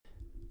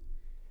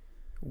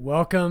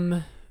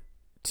Welcome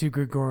to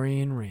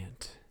Gregorian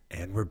Rant.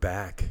 And we're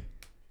back.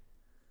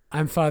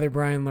 I'm Father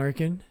Brian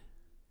Larkin.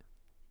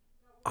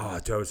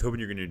 Oh, I was hoping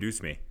you were going to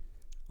introduce me.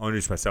 I'll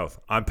introduce myself.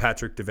 I'm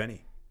Patrick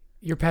DeVenny,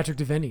 You're Patrick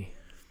DeVenny.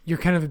 You're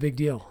kind of a big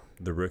deal.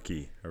 the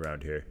rookie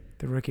around here.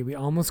 The rookie. We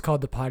almost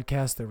called the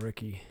podcast The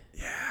Rookie.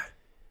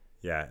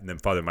 Yeah. And then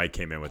Father Mike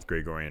came in with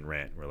Gregorian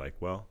Rant. We're like,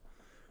 well,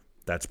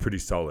 that's pretty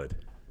solid.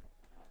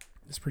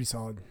 It's pretty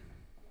solid.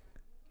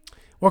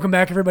 Welcome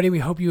back, everybody. We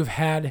hope you have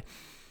had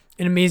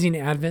an amazing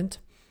Advent.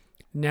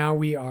 Now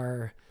we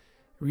are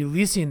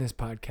releasing this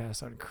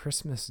podcast on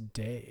Christmas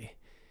Day,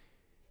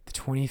 the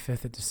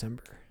 25th of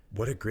December.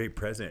 What a great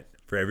present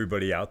for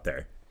everybody out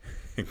there,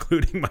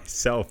 including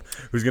myself,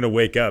 who's going to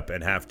wake up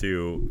and have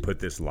to put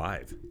this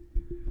live.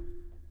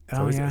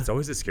 It's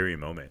always a scary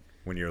moment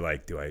when you're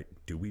like, do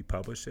we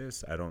publish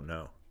this? I don't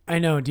know. I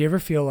know. Do you ever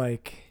feel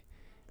like,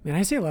 man,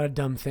 I say a lot of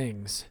dumb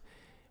things.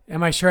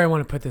 Am I sure I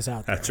want to put this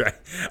out there? That's right.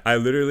 I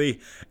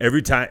literally,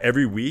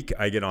 every week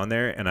I get on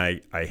there and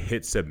I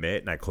hit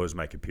submit and I close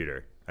my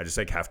computer. I just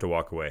have to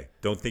walk away.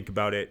 Don't think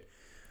about it.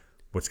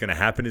 What's going to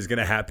happen is going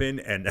to happen.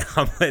 And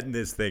I'm letting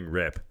this thing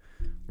rip.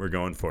 We're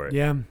going for it.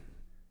 Yeah.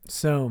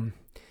 So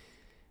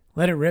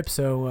let it rip.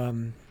 So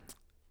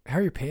how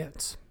are your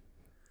pants?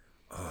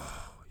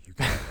 Oh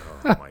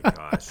my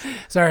gosh.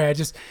 Sorry. I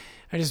just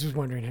was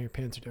wondering how your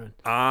pants are doing.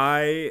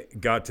 I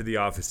got to the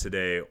office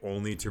today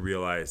only to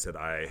realize that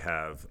I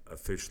have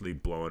officially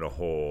blown a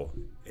hole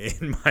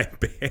in my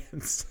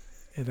pants.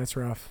 Yeah, that's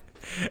rough.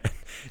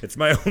 It's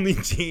my only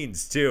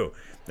jeans too.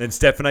 And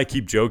Steph and I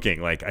keep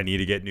joking, like, I need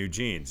to get new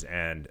jeans.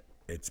 And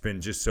it's been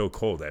just so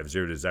cold. I have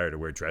zero desire to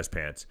wear dress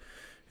pants.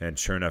 And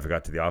sure enough, I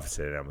got to the office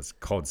today and I was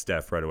called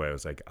Steph right away. I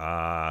was like,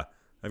 I've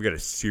got a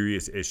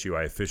serious issue.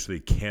 I officially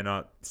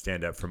cannot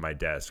stand up from my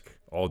desk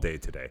all day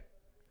today.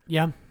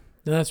 Yeah.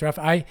 No, that's rough.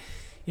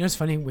 It's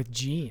funny with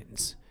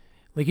jeans.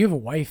 Like, you have a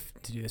wife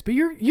to do this, but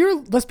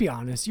you're let's be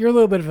honest, you're a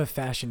little bit of a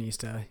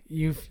fashionista.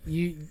 You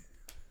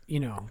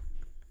know.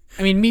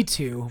 I mean, me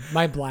too.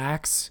 My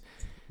blacks.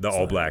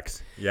 All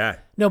blacks. Yeah.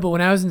 No, but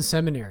when I was in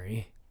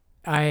seminary,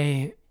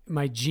 my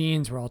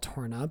jeans were all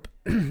torn up.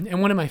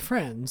 And one of my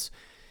friends,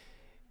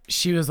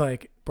 she was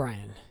like,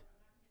 Brian,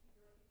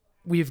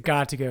 we've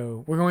got to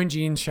go. We're going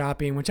jeans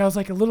shopping, which I was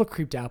like a little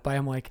creeped out by.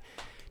 I'm like,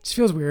 it just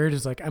feels weird.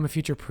 It's like, I'm a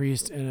future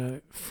priest and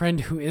a friend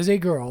who is a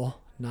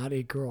girl, not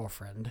a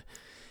girlfriend.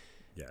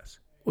 Yes.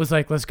 Was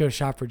like, let's go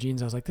shop for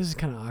jeans. I was like, this is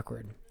kind of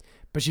awkward.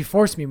 But she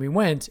forced me. We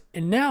went.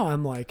 And now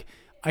I'm like,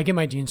 I get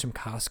my jeans from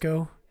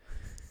Costco.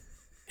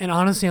 And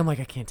honestly, I'm like,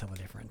 I can't tell the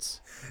difference.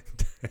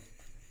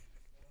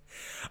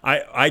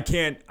 I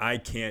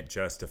can't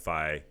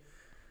justify,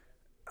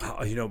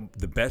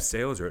 the best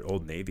sales are at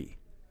Old Navy.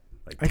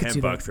 Like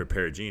 $10 for a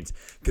pair of jeans.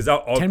 Because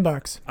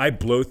 $10. I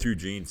blow through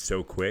jeans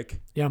so quick.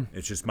 Yeah.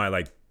 It's just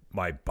my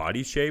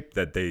body shape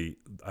that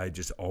I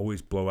just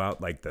always blow out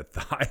like the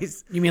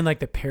thighs. You mean like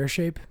the pear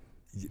shape?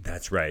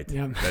 That's right.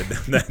 Yeah.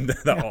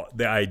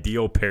 The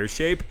ideal pear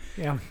shape.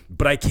 Yeah.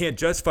 But I can't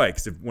justify it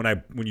because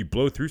when you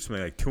blow through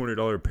something like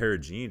 $200 pair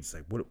of jeans,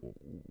 like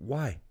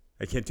why?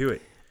 I can't do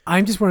it.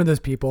 I'm just one of those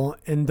people,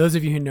 and those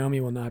of you who know me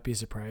will not be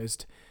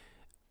surprised.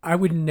 I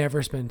would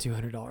never spend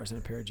 $200 on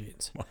a pair of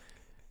jeans.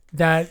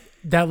 That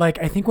I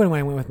think when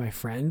I went with my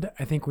friend,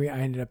 I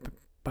ended up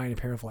buying a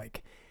pair of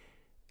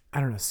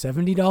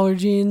 $70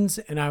 jeans,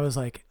 and I was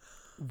like,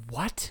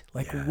 what?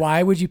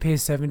 Why would you pay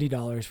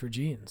 $70 for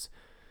jeans?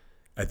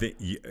 I think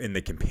in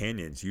the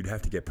companions, you'd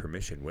have to get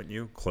permission, wouldn't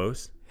you?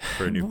 Close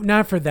for a new.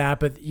 Not for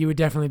that, but you would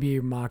definitely be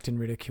mocked and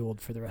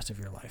ridiculed for the rest of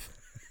your life.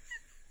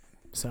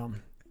 So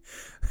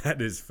that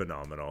is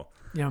phenomenal.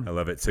 Yeah, I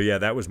love it. So yeah,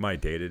 that was my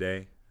day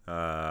today.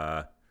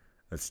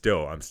 I'm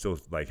still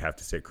have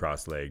to stay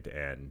cross-legged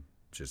and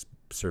just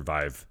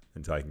survive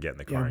until I can get in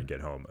the car and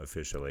get home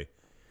officially.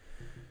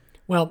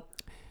 Well,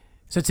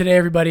 so today,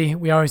 everybody,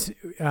 we always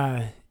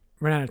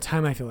run out of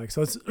time, I feel like.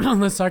 So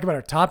let's talk about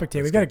our topic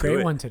today. We've got a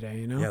great one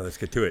today, Yeah, let's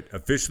get to it.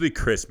 Officially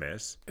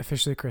Christmas.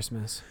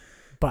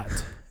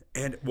 But.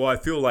 And, well, I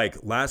feel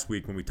like last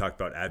week when we talked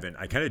about Advent,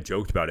 I kind of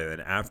joked about it.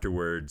 And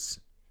afterwards,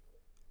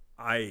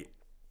 I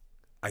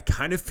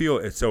kind of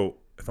feel, so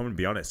if I'm going to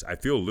be honest, I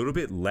feel a little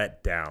bit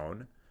let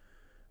down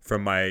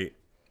from my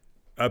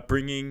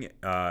upbringing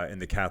in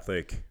the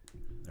Catholic,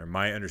 or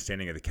my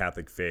understanding of the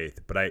Catholic faith.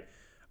 But I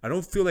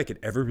don't feel like it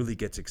ever really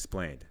gets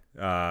explained.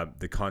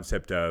 The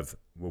concept of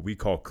what we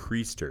call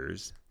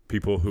ChrEasters,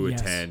 people who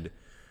attend,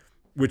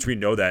 which we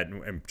know that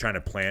and trying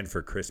to plan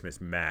for Christmas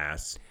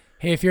Mass.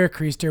 Hey, if you're a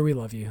ChrEaster, we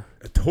love you.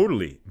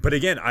 Totally. But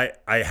again, I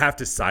have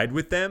to side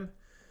with them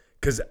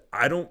because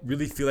I don't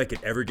really feel like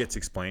it ever gets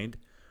explained.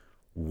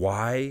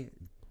 Why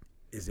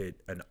is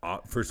it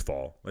first of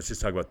all, let's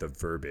just talk about the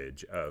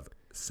verbiage of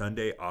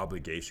Sunday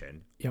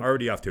obligation. Yep.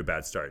 Already off to a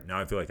bad start. Now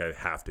I feel like I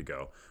have to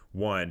go.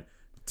 1,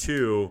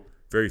 2,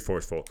 very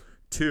forceful.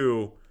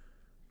 2,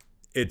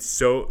 it's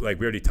so, we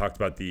already talked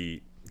about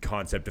the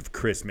concept of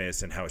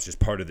Christmas and how it's just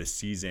part of the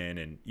season,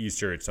 and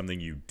Easter, it's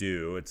something you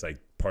do. It's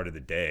part of the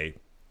day.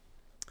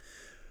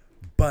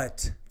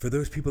 But for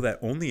those people that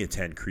only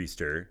attend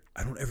ChrEaster,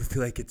 I don't ever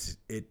feel like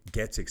it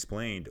gets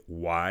explained.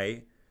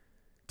 Why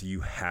do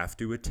you have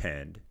to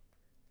attend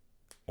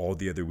all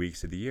the other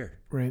weeks of the year?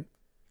 Right.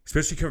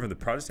 Especially coming from the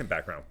Protestant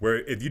background, where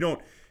if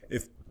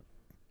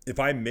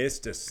I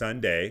missed a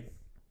Sunday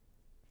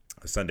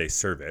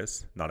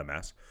service, not a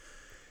mass,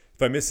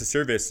 if I missed a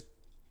service,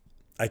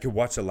 I could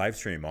watch a live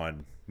stream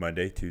on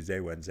Monday, Tuesday,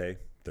 Wednesday,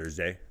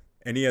 Thursday,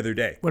 any other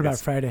day. What about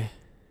Friday?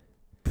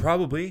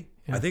 Probably.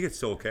 Yeah. I think it's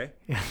still okay.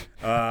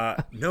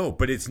 Yeah. No,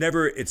 but it's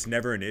never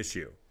an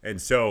issue.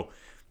 And so,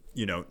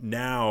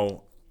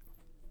 now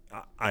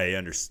I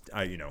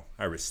understand,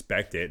 I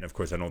respect it. And of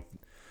course I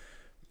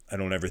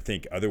don't ever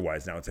think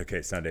otherwise. Now it's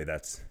okay. Sunday,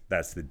 that's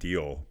the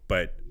deal.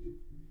 But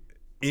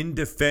in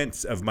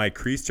defense of my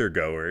ChrEaster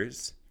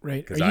goers,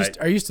 right.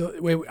 Are you still,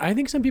 wait, I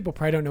think some people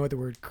probably don't know what the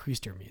word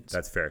ChrEaster means.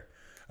 That's fair.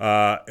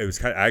 It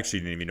was I actually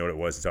didn't even know what it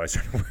was until I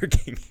started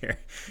working here.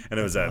 And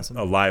it was awesome.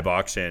 a live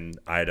auction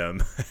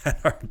item at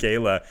our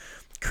gala,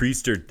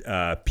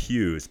 ChrEaster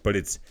pews. But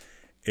it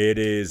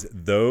is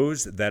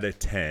those that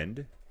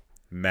attend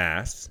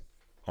Mass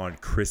on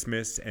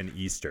Christmas and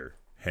Easter.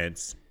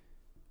 Hence.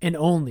 And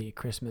only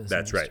Christmas.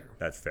 That's and right. Easter.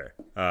 That's fair.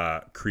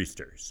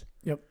 ChrEasters.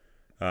 Yep.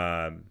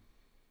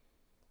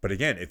 But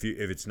again, if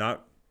it's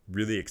not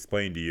really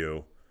explained to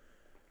you,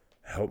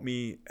 help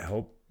me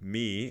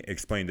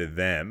explain to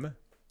them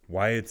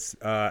why it's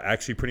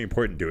actually pretty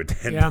important to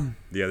attend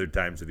the other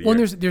times of the year.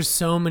 Well, there's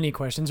so many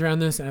questions around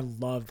this, and I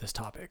love this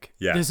topic.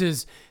 Yeah. This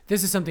is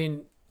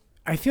something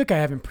I feel like I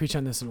haven't preached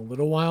on this in a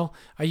little while.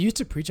 I used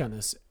to preach on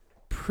this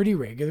pretty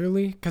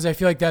regularly because I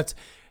feel like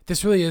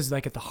this really is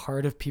like at the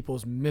heart of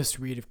people's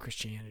misread of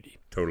Christianity.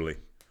 Totally.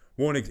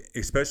 Well, and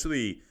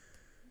especially,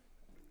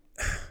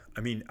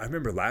 I mean, I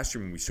remember last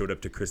year when we showed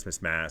up to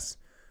Christmas Mass,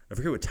 I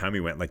forget what time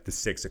we went, like the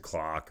 6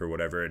 o'clock or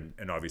whatever.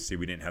 And obviously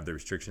we didn't have the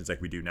restrictions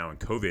like we do now in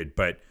COVID.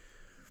 But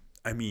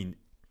I mean,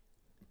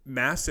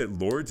 Mass at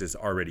Lourdes is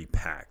already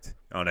packed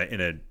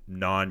in a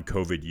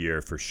non-COVID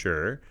year for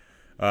sure.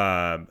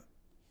 But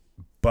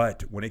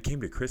when it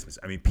came to Christmas,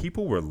 I mean,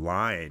 people were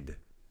lined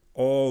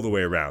all the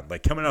way around,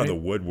 like coming out of the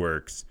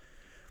woodworks.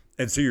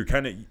 And so you're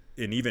kind of,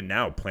 and even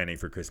now planning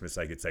for Christmas,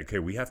 like it's like, okay,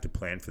 we have to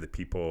plan for the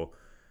people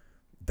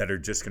that are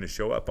just going to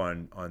show up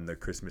on the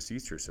Christmas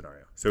Easter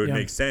scenario. So it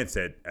makes sense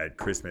at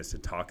Christmas to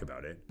talk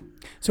about it.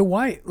 So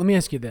let me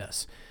ask you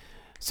this.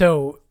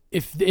 So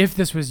if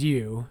this was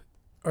you,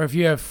 or if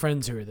you have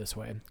friends who are this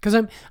way, because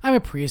I'm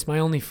a priest, my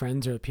only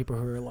friends are the people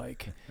who are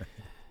like,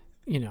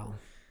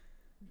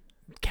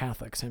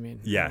 Catholics. I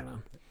mean, yeah. I don't know.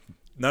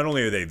 Not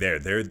only are they there,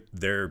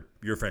 they're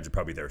your friends are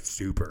probably there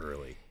super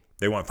early.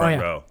 They want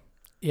front row.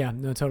 Yeah,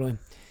 no, totally.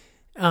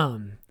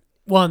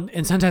 Well,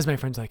 and sometimes my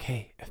friends are like,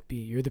 hey,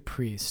 FB, you're the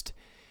priest.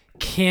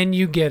 Can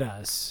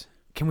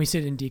we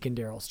sit in Deacon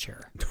Daryl's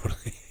chair?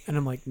 Totally. And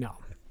I'm like, no.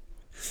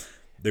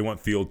 They want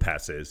field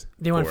passes.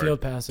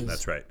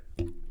 That's right.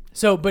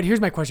 So, but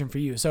here's my question for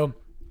you. So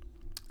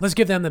let's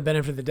give them the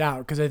benefit of the doubt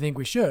because I think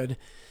we should.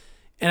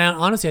 And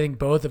honestly, I think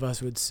both of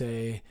us would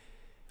say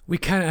we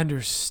kind of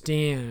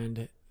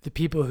understand the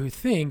people who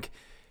think,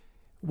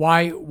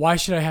 why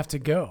should I have to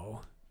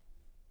go?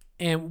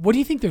 And what do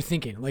you think they're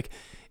thinking? Like,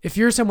 if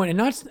you're someone,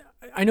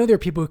 I know there are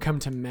people who come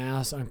to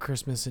Mass on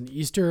Christmas and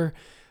Easter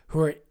who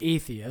are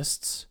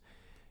atheists,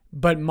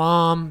 but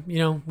mom,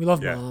 we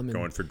love mom. And,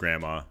 going for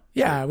grandma.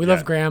 Yeah, we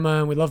love grandma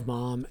and we love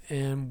mom,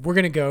 and we're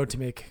going to go to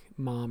make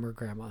mom or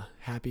grandma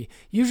happy.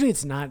 Usually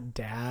it's not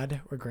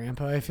dad or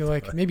grandpa, I feel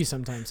like. Maybe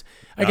sometimes.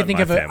 I could think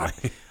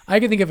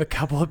of a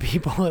couple of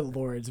people at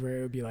Lourdes where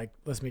it would be like,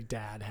 let's make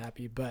dad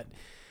happy. But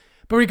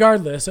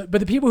regardless, but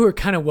the people who are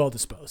kind of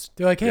well-disposed,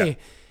 they're like, hey,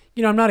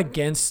 I'm not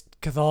against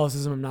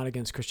Catholicism, I'm not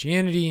against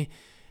Christianity,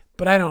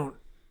 but I don't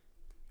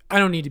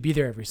need to be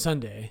there every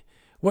Sunday.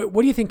 What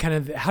do you think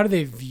how do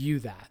they view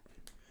that?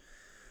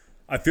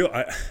 I feel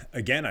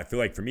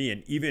like for me,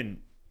 and even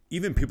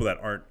people that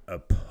aren't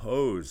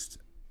opposed,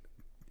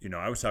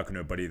 I was talking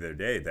to a buddy the other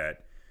day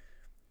that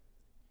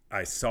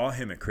I saw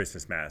him at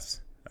Christmas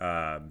Mass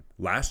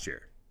last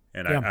year,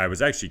 and I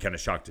was actually kind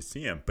of shocked to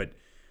see him. But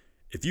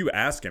if you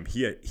ask him,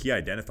 he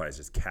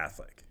identifies as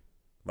Catholic.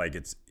 Like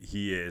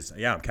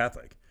I'm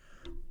Catholic.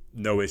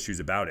 No issues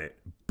about it.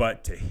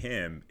 But to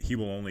him, he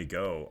will only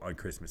go on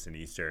Christmas and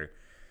Easter.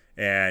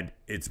 And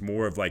it's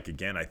more of like,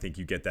 again, I think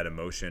you get that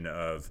emotion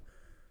of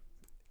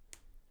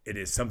it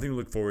is something to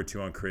look forward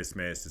to on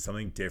Christmas. It's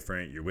something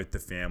different. You're with the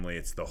family.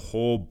 It's the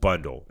whole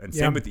bundle. And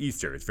same with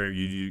Easter. It's very,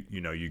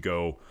 you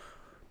go,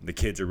 the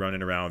kids are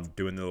running around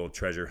doing the little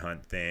treasure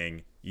hunt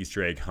thing,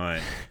 Easter egg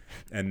hunt.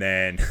 And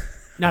then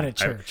not at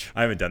church.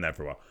 I haven't done that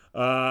for a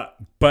while.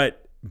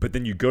 But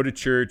then you go to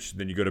church,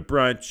 then you go to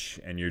brunch,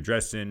 and you're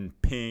dressed in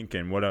pink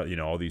and what else,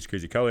 all these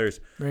crazy colors.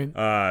 Right.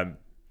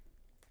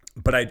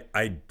 But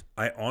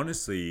I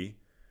honestly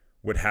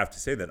would have to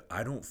say that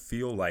I don't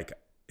feel like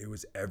it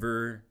was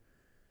ever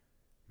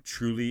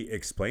truly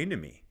explained to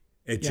me.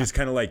 It's just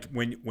kind of like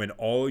when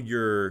all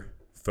your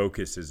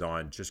focus is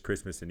on just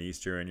Christmas and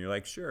Easter, and you're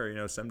like,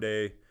 sure,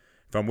 someday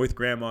if I'm with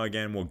grandma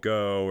again, we'll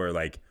go, or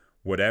like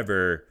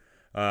whatever.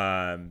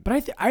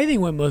 But I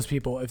think when most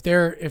people, if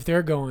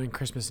they're going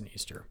Christmas and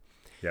Easter,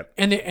 Yep.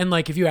 and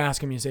like if you ask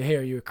them, you say, hey,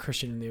 are you a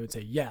Christian? And they would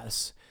say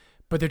yes,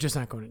 but they're just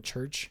not going to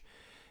church.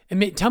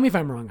 And tell me if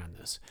I'm wrong on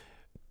this.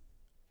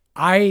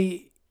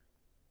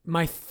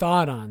 My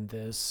thought on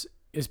this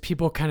is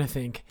people kind of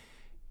think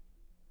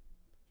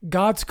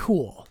God's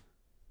cool.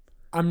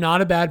 I'm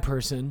not a bad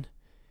person.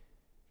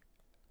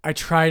 I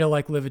try to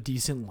like live a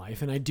decent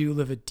life, and I do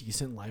live a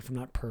decent life. I'm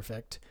not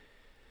perfect.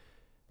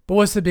 But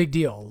what's the big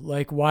deal?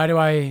 Like, why do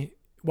I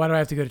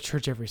have to go to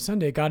church every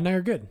Sunday? God and I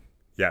are good.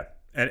 Yeah.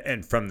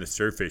 And from the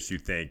surface, you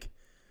think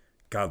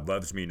God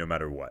loves me no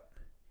matter what,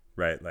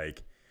 right?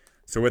 Like,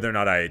 so whether or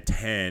not I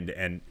attend,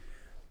 and,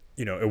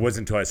 you know, it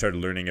wasn't until I started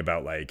learning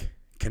about like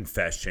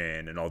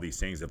confession and all these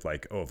things of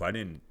like, oh, if I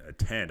didn't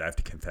attend, I have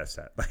to confess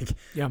that. Like,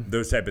 yeah,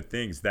 those type of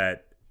things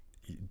that,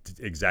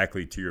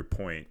 exactly to your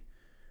point,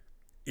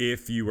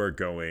 if you are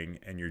going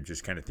and you're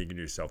just kind of thinking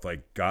to yourself,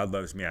 like, God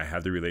loves me, I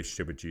have the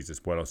relationship with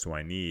Jesus, what else do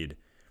I need?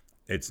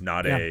 It's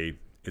not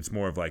it's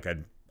more of like,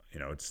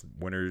 it's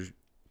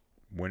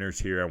winter's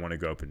here, I want to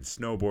go up and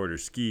snowboard or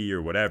ski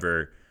or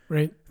whatever.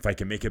 Right. If I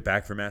can make it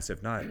back for Mass,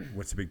 if not,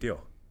 what's the big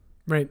deal?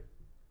 Right.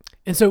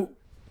 And so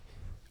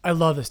I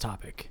love this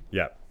topic.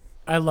 Yeah.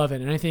 I love it.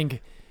 And I think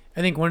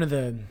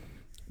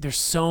there's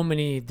so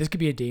many, this could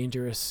be a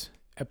dangerous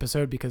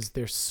episode because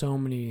there's so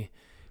many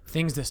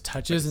things this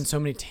touches and so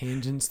many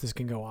tangents this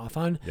can go off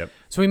on. Yep.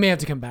 So we may have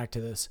to come back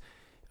to this.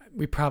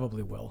 We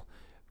probably will.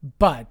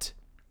 But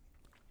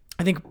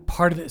I think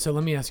part of it, so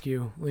let me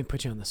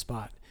put you on the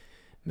spot.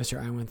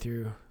 Mr. I went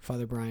through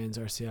Father Brian's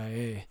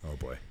RCIA. Oh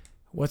boy.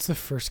 What's the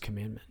first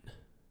commandment?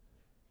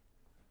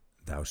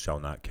 Thou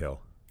shalt not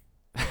kill.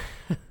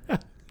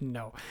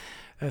 No,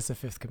 that's the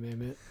fifth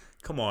commandment.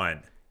 Come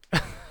on.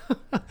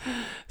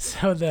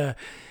 So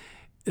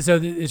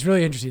it's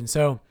really interesting.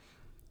 So,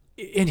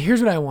 and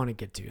here's what I want to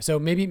get to. So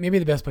maybe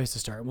the best place to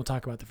start, and we'll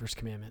talk about the first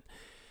commandment.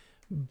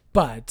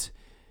 But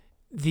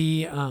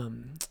the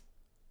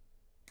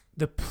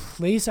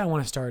place I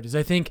want to start is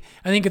I think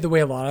of the way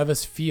a lot of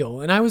us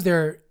feel. And I was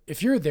there.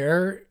 If you're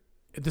there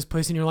at this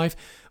place in your life,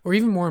 or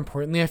even more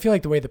importantly, I feel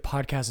like the way the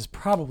podcast is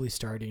probably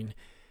starting,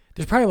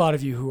 there's probably a lot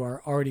of you who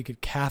are already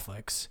good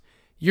Catholics.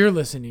 You're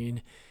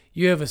listening.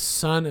 You have a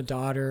son, a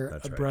daughter,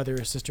 That's a right. brother,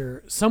 a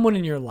sister, someone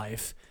in your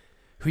life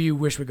who you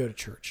wish would go to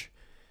church.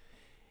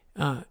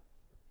 And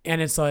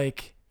it's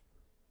like,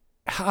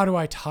 how do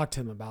I talk to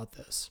them about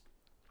this?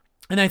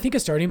 And I think a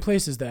starting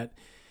place is that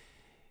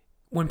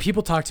when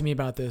people talk to me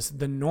about this,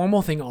 the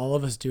normal thing all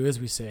of us do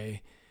is we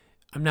say,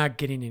 I'm not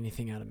getting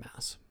anything out of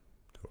Mass.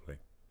 Totally.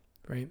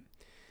 Right.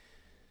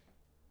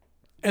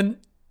 And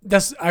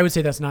I would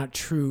say that's not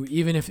true.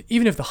 Even if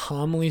the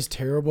homily's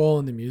terrible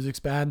and the music's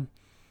bad,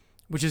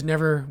 which has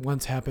never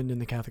once happened in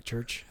the Catholic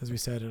Church, as we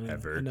said in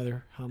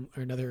another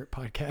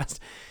podcast.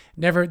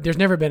 There's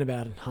never been a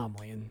bad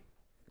homily in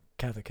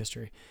Catholic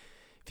history.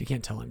 If you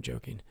can't tell, I'm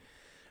joking.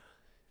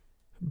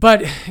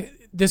 But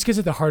this gets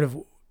at the heart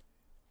of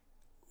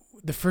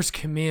the first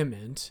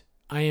commandment.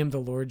 I am the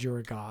Lord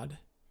your God.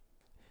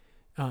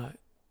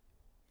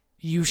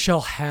 You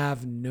shall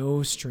have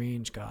no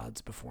strange gods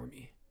before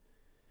me.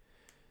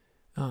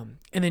 And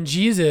then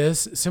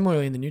Jesus,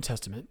 similarly in the New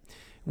Testament,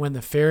 when the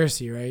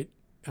Pharisee, right,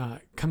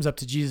 comes up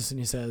to Jesus and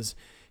he says,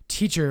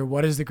 "Teacher,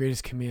 what is the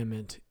greatest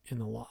commandment in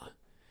the law?"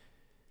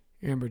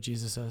 You remember what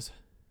Jesus says?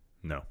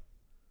 No.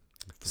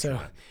 So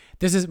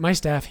this is, my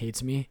staff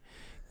hates me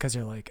because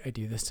they're like, I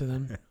do this to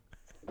them.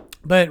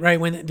 But right,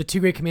 when the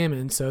two great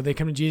commandments, so they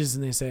come to Jesus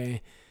and they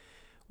say,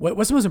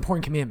 what's the most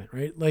important commandment,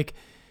 right? Like,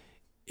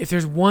 if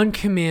there's one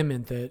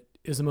commandment that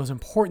is the most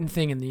important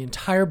thing in the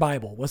entire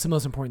Bible, what's the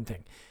most important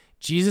thing?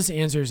 Jesus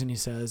answers and he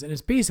says, and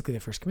it's basically the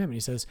first commandment.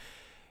 He says,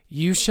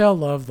 "You shall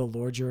love the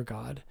Lord your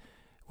God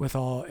with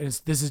all," and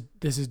this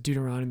is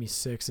Deuteronomy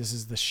 6. This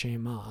is the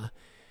Shema.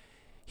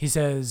 He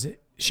says,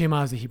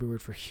 Shema is the Hebrew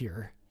word for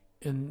hear.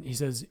 And he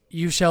says,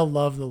 "You shall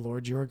love the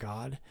Lord your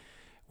God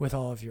with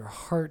all of your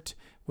heart,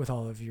 with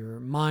all of your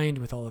mind,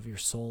 with all of your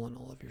soul, and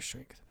all of your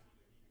strength."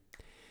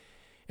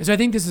 And so I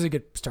think this is a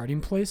good starting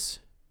place,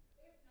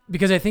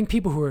 because I think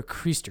people who are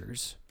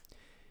ChrEasters,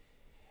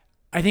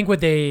 I think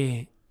what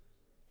they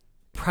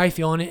probably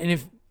feel, and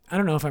if, I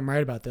don't know if I'm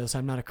right about this,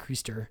 I'm not a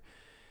ChrEaster.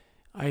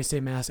 I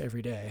say Mass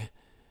every day.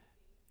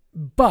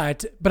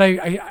 But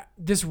I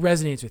this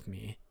resonates with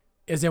me,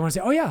 is they want to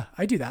say, oh yeah,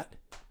 I do that.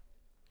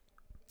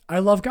 I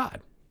love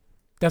God.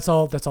 That's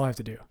all I have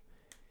to do.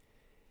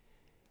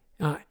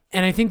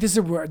 And I think this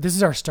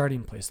is our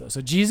starting place, though. So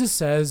Jesus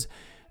says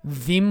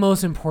the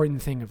most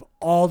important thing of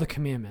all the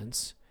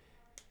commandments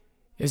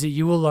is that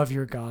you will love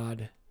your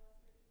God,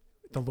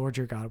 the Lord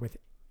your God, with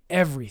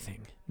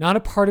everything. Not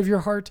a part of your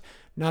heart,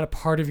 not a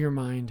part of your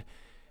mind,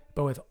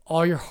 but with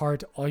all your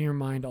heart, all your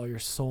mind, all your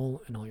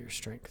soul, and all your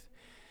strength.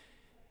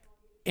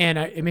 And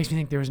it makes me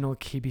think there was an old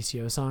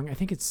KBCO song. I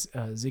think it's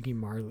Ziggy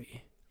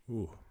Marley.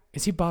 Ooh.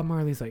 Is he Bob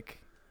Marley's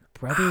like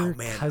brother,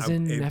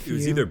 cousin, nephew? It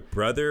was either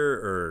brother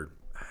or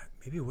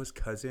maybe it was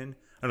cousin.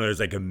 I don't know. There's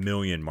like a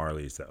million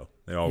Marleys though.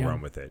 They all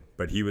run with it,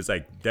 but he was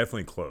like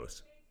definitely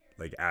close.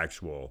 like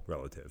actual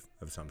relative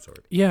of some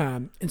sort. Yeah.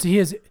 And so he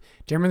has, do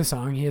you remember the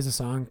song? He has a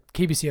song.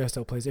 KBCO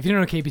still plays. If you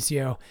don't know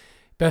KBCO,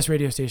 best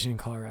radio station in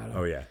Colorado.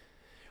 Oh yeah.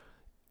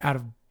 Out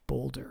of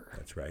Boulder.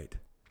 That's right.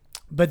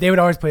 But they would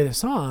always play the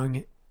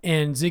song,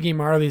 and Ziggy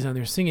Marley's on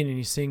there singing, and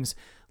he sings,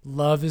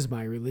 "Love is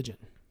my religion."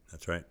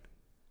 That's right.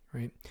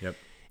 Right. Yep.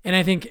 And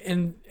I think,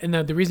 and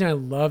the reason I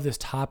love this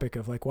topic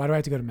of like, why do I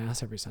have to go to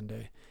mass every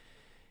Sunday?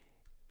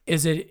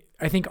 Is it,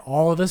 I think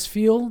all of us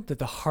feel that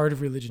the heart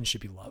of religion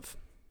should be love.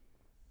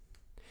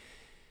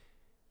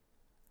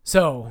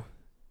 So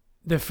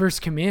the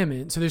first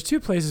commandment, so there's two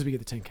places we get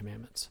the 10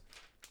 commandments.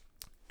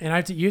 And I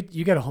have to,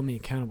 you got to hold me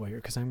accountable here,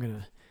 because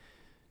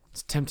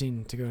it's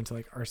tempting to go into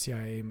like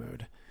RCIA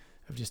mode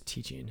of just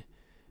teaching.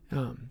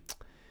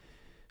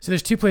 So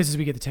there's two places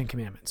we get the 10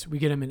 commandments. We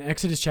get them in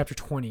Exodus chapter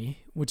 20,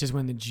 which is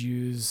when the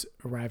Jews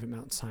arrive at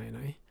Mount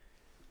Sinai.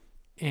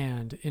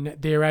 And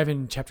they arrive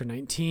in chapter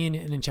 19,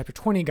 and in chapter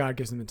 20, God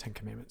gives them the 10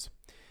 commandments.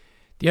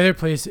 The other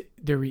place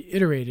they're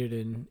reiterated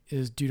in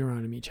is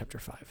Deuteronomy chapter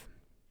 5.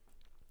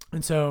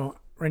 And so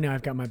right now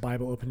I've got my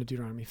Bible open to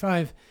Deuteronomy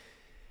 5.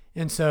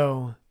 And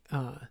so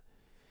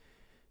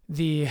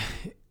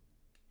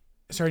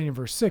starting in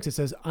verse 6, it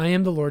says, "I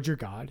am the Lord your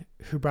God,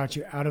 who brought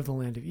you out of the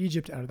land of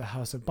Egypt, out of the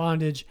house of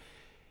bondage.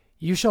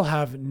 You shall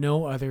have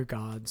no other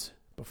gods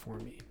before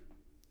me."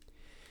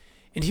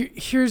 And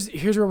here's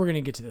where we're going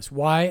to get to this.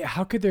 Why?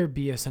 How could there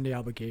be a Sunday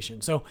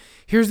obligation? So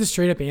here's the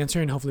straight up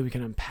answer, and hopefully we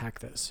can unpack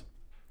this.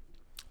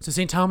 So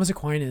St. Thomas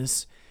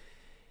Aquinas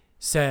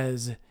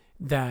says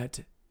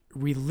that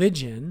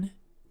religion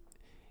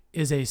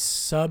is a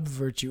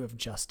sub-virtue of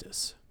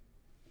justice.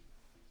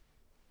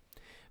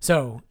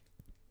 So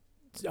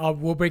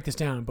we'll break this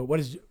down, but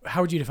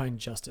how would you define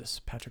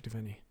justice, Patrick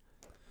Defendi?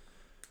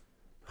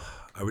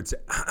 I would say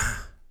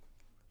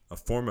a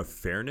form of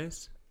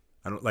fairness.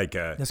 I don't like.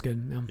 That's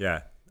good.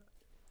 Yeah,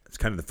 it's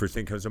kind of the first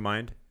thing that comes to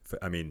mind.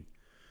 I mean,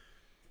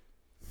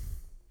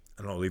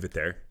 I don't know. Leave it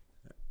there.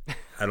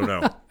 I don't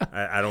know.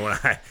 I don't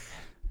want to.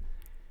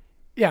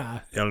 Yeah.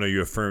 I don't know.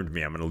 You affirmed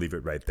me. I'm going to leave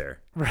it right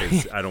there.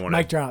 Right. I don't want to.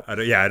 Mic drop. I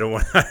don't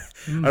want. I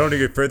don't want to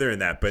get further in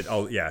that. But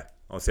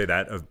I'll say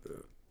that of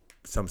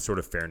some sort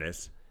of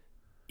fairness.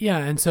 Yeah,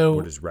 and so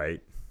what is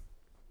right.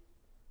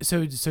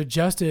 So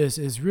justice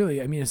is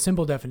really, I mean, a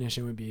simple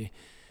definition would be,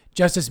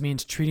 justice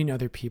means treating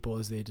other people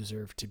as they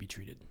deserve to be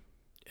treated.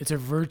 It's a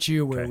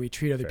virtue where we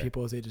treat other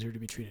people as they deserve to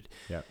be treated.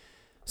 Yeah.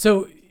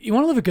 So you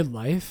want to live a good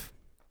life,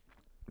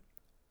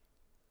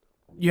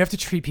 you have to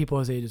treat people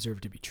as they deserve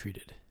to be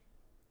treated.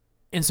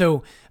 And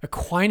so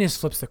Aquinas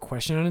flips the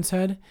question on its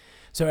head.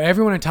 So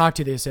everyone I talk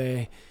to, they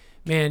say,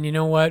 man, you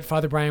know what?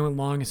 Father Brian went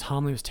long. His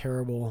homily was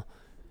terrible.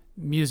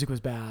 Music was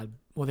bad.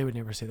 Well, they would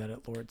never say that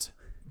at Lourdes.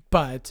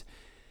 But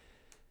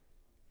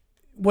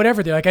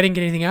whatever, they're like, I didn't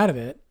get anything out of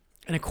it.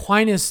 And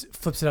Aquinas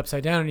flips it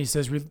upside down and he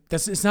says,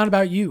 it's not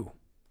about you.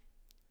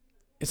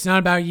 It's not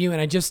about you.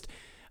 And I just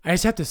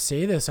have to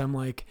say this. I'm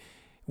like,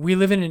 we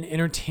live in an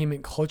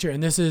entertainment culture,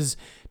 and this is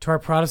to our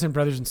Protestant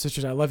brothers and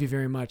sisters. I love you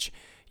very much.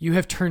 You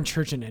have turned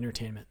church into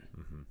entertainment.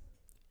 Mm-hmm.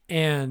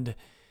 And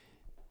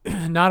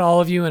not all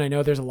of you, and I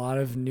know there's a lot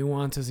of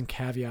nuances and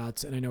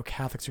caveats, and I know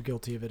Catholics are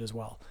guilty of it as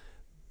well.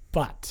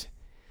 But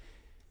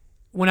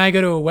when I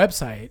go to a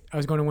website, I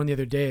was going to one the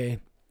other day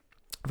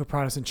of a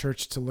Protestant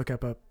church to look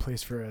up a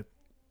place for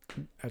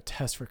a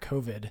test for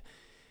COVID.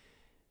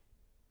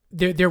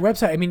 Their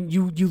website, I mean,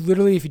 you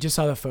literally, if you just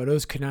saw the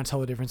photos, could not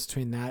tell the difference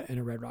between that and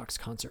a Red Rocks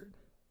concert.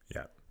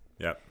 Yeah.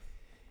 Yeah.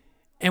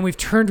 And we've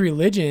turned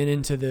religion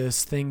into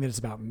this thing that is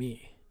about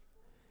me.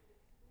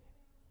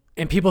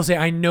 And people say,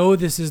 I know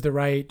this is the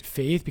right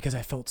faith because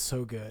I felt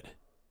so good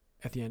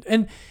at the end.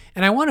 And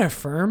I want to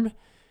affirm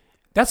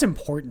that's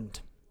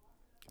important.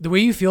 The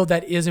way you feel,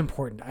 that is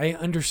important. I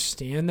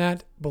understand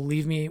that.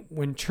 Believe me,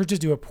 when churches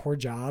do a poor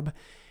job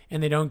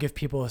and they don't give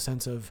people a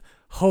sense of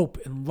hope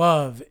and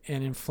love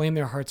and inflame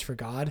their hearts for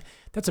God,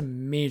 that's a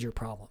major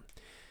problem.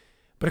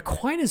 But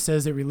Aquinas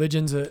says that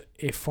religion's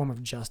a form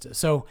of justice.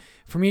 So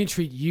for me to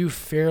treat you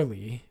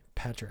fairly,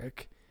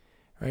 Patrick,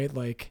 right?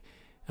 Like,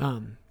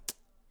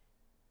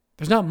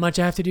 there's not much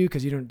I have to do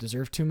because you don't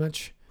deserve too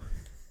much.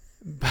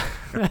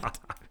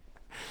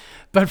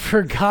 But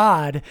for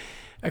God,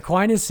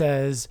 Aquinas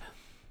says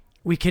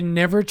we can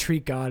never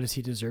treat God as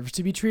he deserves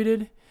to be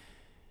treated.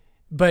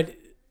 But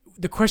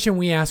the question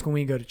we ask when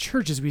we go to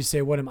church is we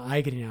say, what am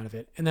I getting out of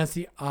it? And that's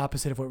the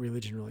opposite of what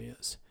religion really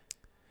is.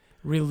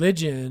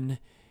 Religion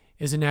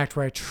is an act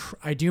where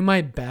I do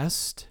my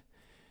best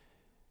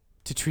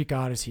to treat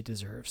God as he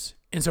deserves.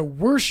 And so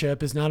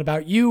worship is not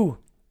about you.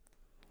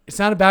 It's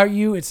not about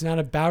you. It's not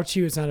about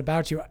you. It's not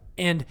about you.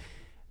 And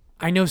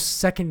I know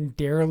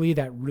secondarily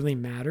that really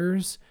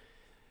matters,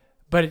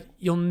 but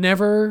you'll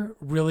never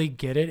really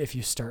get it if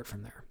you start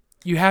from there.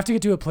 You have to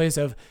get to a place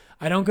of,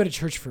 I don't go to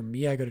church for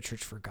me. I go to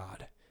church for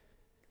God.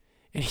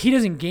 And he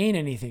doesn't gain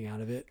anything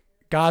out of it.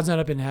 God's not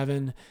up in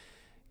heaven.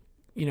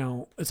 You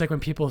know, it's like when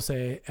people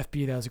say,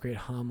 FB, that was a great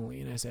homily.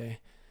 And I say,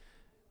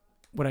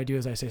 what I do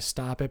is I say,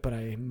 stop it, but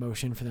I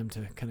motion for them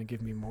to kind of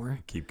give me more.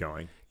 Keep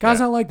going. God's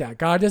not like that.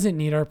 God doesn't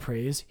need our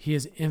praise. He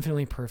is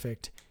infinitely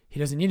perfect. He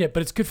doesn't need it,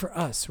 but it's good for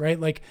us, right?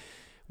 Like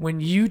when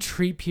you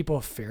treat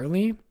people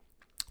fairly,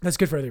 that's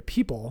good for other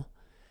people,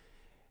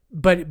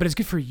 but it's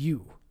good for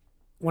you.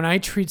 When I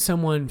treat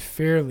someone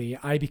fairly,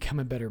 I become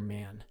a better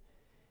man.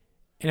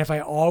 And if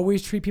I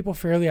always treat people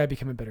fairly, I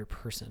become a better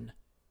person.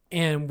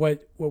 And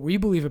what we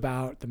believe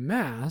about the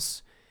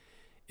Mass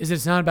is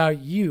it's not about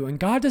you. And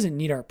God doesn't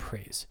need our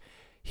praise.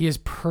 He is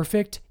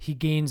perfect. He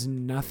gains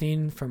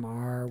nothing from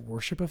our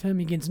worship of him.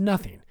 He gains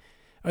nothing.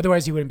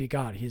 Otherwise, he wouldn't be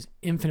God. He is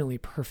infinitely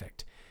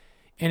perfect.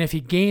 And if he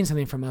gained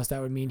something from us,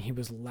 that would mean he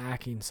was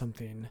lacking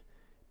something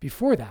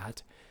before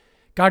that.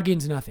 God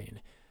gains nothing.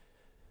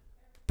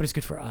 But it's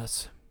good for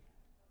us.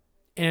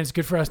 And it's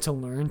good for us to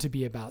learn to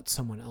be about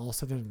someone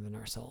else other than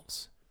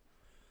ourselves.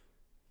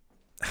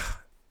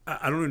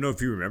 I don't even know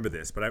if you remember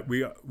this, but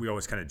we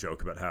always kind of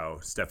joke about how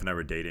Steph and I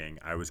were dating.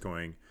 I was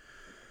going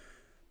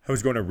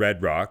to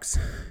Red Rocks,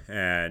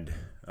 and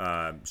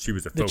she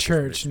was a the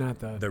church, not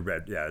the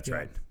Red. Yeah, that's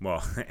right.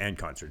 Well, and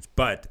concerts,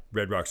 but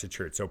Red Rocks a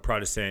church. So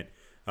Protestant.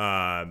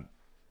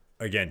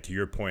 Again, to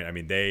your point, I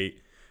mean,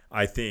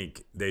 I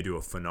think they do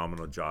a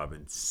phenomenal job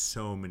in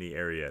so many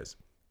areas,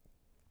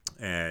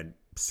 and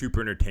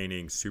super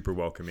entertaining, super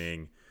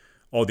welcoming,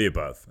 all the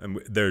above. And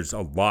there's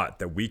a lot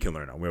that we can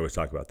learn on. We always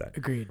talk about that.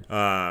 Agreed.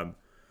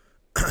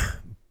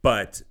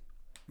 But,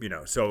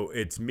 so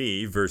it's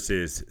me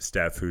versus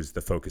Steph, who's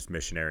the focused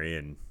missionary,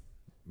 and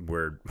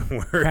we're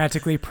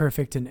practically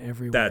perfect in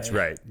every way. That's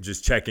right.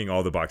 Just checking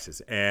all the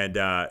boxes. And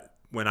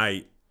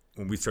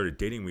when we started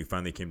dating, we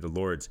finally came to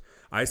Lord's.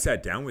 I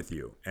sat down with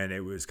you, and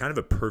it was kind of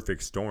a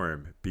perfect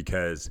storm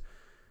because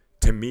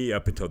to me,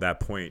 up until that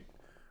point,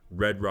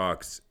 Red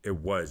Rocks,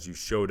 you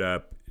showed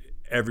up,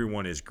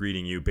 everyone is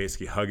greeting you,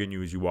 basically hugging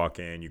you as you walk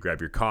in. You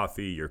grab your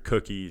coffee, your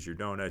cookies, your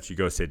donuts, you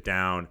go sit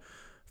down.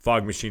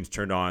 Fog machines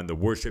turned on. The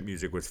worship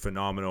music was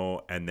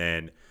phenomenal. And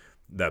then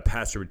the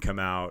pastor would come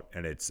out,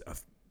 and it's a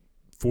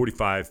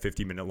 45,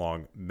 50-minute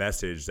long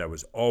message that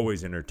was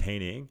always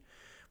entertaining.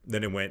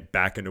 Then it went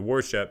back into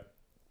worship.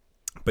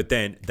 But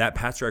then that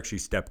pastor actually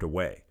stepped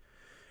away.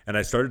 And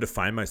I started to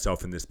find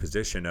myself in this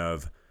position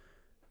of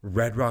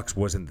Red Rocks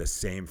wasn't the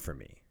same for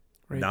me.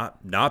 Right.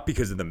 Not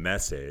because of the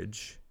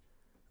message,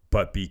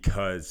 but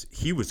because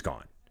he was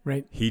gone.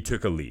 Right. He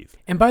took a leave.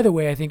 And by the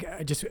way, I think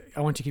I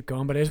want to keep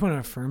going, but I just want to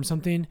affirm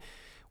something.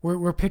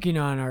 We're picking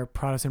on our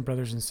Protestant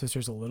brothers and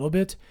sisters a little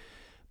bit,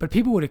 but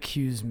people would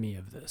accuse me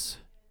of this.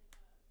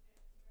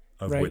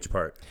 Of which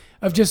part?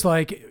 Of just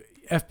like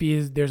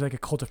FB, there's like a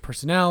cult of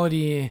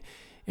personality,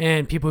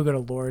 and people who go to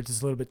Lord's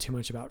is a little bit too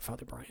much about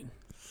Father Brian.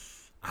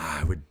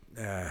 I would,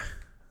 and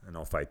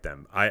I'll fight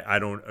them. I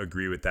don't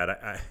agree with that.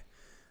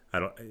 I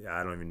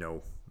don't even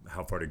know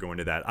how far to go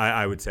into that.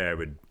 I would say I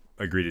would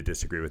agree to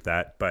disagree with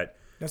that, but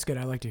that's good.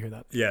 I like to hear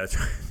that. Yeah, that's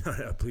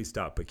right. Please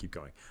stop, but keep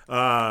going.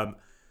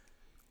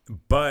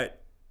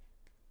 But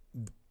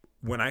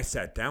when I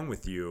sat down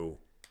with you,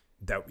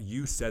 that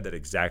you said that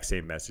exact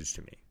same message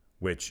to me,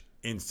 which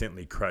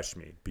instantly crushed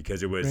me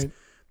because it was,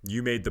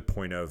 you made the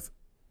point of,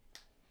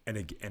 and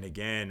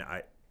again,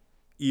 I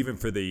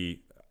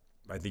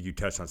think you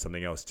touched on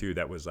something else too.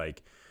 That was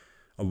like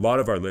a lot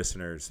of our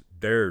listeners,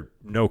 they're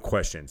no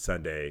question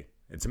Sunday.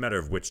 It's a matter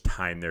of which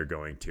time they're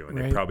going to, and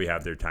they probably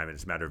have their time, and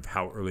it's a matter of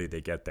how early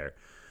they get there.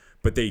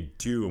 But they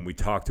do, and I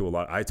talk to a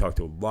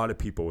lot of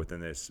people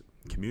within this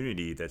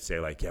community that say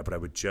like, yeah, but I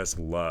would just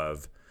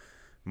love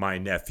my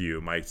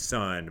nephew, my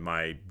son,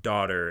 my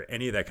daughter,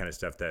 any of that kind of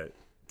stuff, that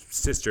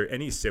sister,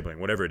 any sibling,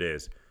 whatever it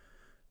is,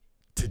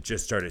 to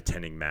just start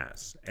attending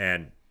Mass.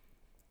 And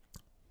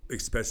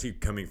especially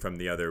coming from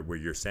the other where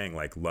you're saying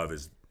like love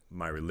is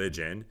my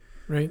religion.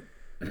 Right.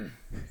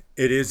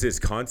 It is this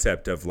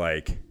concept of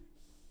like,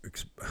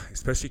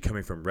 especially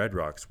coming from Red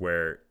Rocks,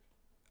 where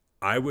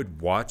I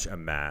would watch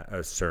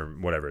a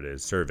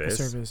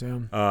service,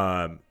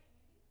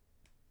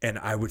 and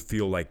I would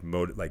feel like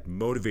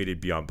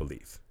motivated beyond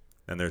belief.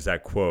 And there's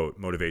that quote: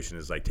 "Motivation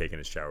is like taking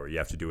a shower. You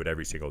have to do it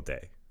every single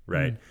day."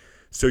 Right.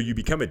 So you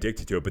become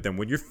addicted to it. But then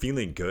when you're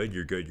feeling good,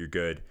 you're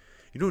good.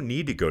 You don't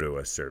need to go to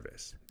a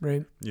service.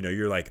 Right.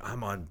 You're like,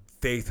 I'm on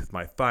faith with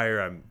my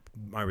fire.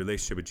 My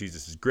relationship with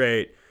Jesus is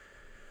great.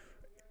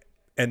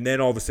 And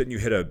then all of a sudden you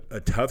hit a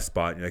tough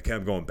spot and you're like, okay,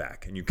 I'm going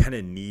back. And you kind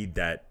of need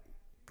that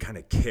kind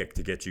of kick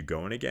to get you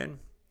going again.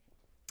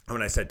 And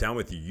when I sat down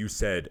with you, you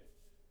said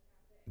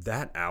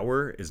that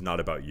hour is not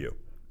about you.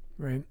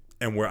 Right.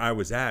 And where I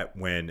was at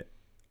when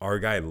our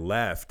guy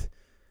left,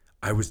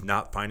 I was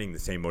not finding the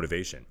same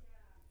motivation.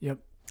 Yep.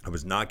 I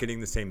was not getting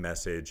the same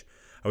message.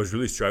 I was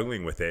really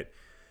struggling with it.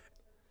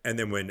 And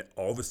then when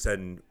all of a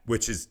sudden,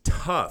 which is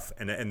tough,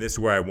 and this is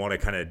where I want to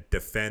kind of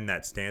defend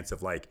that stance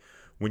of like,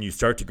 when you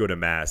start to go to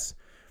Mass,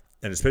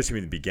 and especially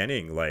in the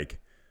beginning, like,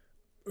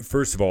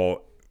 first of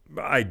all,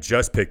 I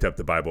just picked up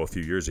the Bible a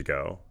few years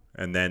ago,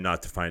 and then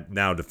to find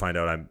out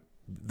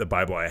the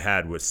Bible I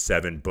had was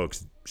 7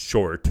 books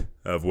short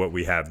of what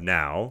we have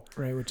now.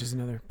 Right, which is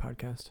another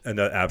podcast. And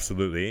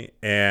absolutely.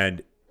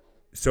 And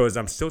so as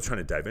I'm still trying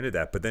to dive into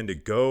that, but then to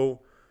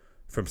go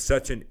from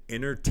such an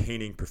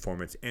entertaining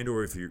performance, and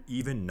or if you're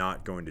even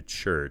not going to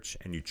church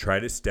and you try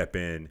to step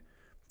in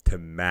to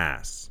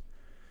Mass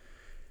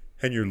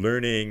and you're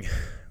learning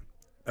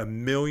a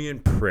million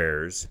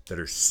prayers that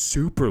are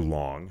super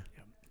long,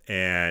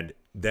 and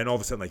then all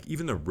of a sudden, like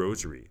even the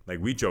rosary, like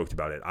we joked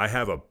about it. I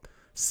have a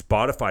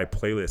Spotify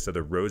playlist of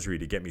the rosary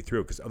to get me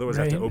through, because otherwise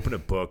I have to open a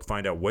book,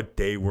 find out what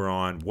day we're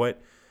on,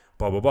 what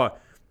blah, blah, blah.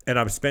 And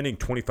I'm spending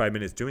 25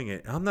 minutes doing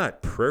it. I'm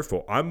not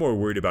prayerful. I'm more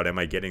worried about, am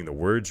I getting the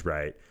words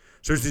right?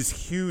 So there's this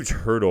huge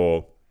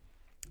hurdle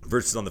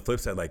versus on the flip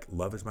side, like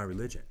love is my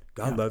religion.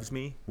 God loves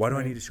me. Why do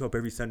I need to show up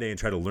every Sunday and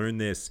try to learn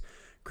this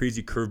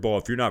crazy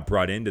curveball? If you're not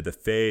brought into the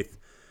faith,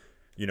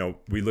 you know,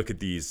 we look at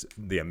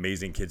the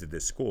amazing kids at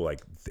this school,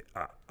 like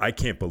I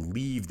can't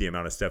believe the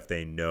amount of stuff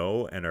they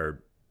know and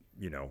are,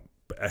 you know,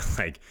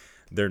 like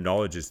their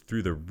knowledge is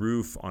through the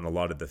roof on a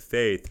lot of the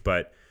faith.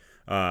 But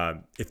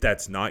if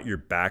that's not your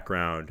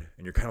background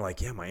and you're kind of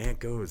like, yeah, my aunt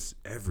goes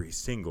every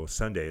single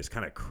Sunday, it's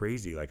kind of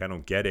crazy. Like, I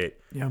don't get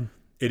it. Yeah.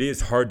 It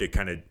is hard to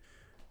kind of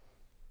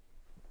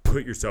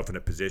put yourself in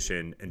a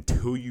position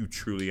until you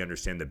truly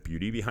understand the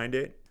beauty behind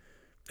it.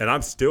 And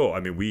I'm still,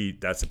 I mean,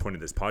 that's the point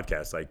of this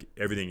podcast. Like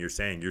everything you're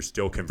saying, you're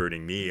still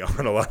converting me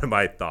on a lot of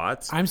my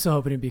thoughts. I'm still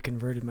hoping to be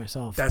converted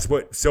myself. That's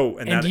what, so,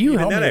 and that,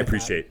 even that I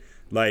appreciate.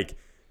 Like,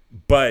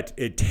 but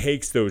it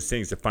takes those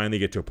things to finally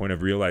get to a point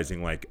of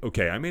realizing, like,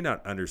 okay, I may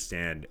not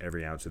understand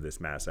every ounce of this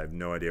Mass. I have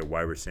no idea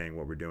why we're saying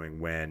what we're doing,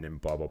 when,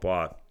 and blah, blah,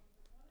 blah.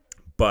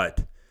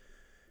 But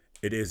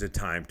it is a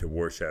time to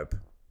worship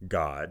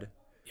God.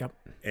 Yep.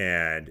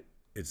 And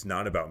it's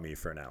not about me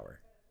for an hour.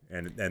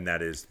 And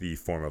that is the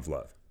form of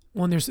love.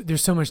 Well, and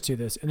there's so much to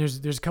this, and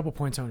there's a couple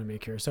points I want to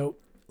make here. So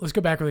let's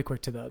go back really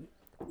quick to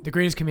the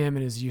greatest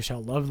commandment is you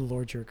shall love the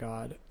Lord your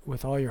God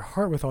with all your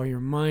heart, with all your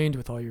mind,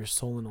 with all your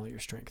soul, and all your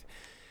strength.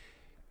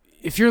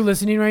 If you're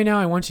listening right now,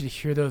 I want you to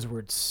hear those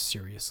words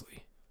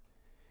seriously.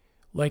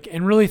 Like,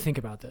 and really think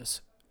about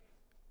this.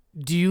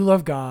 Do you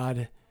love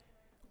God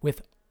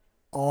with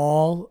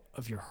all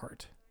of your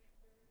heart?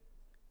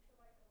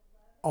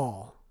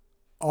 All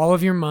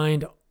of your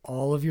mind,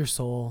 all of your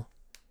soul,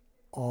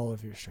 all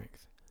of your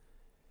strength.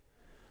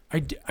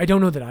 I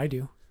don't know that I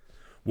do.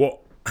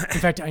 Well, in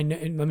fact, let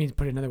me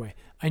put it another way.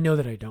 I know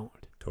that I don't.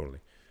 Totally.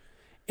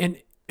 And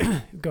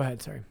go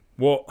ahead. Sorry.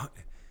 Well,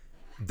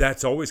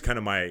 that's always kind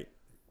of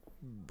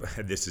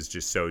this is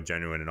just so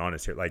genuine and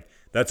honest here. Like,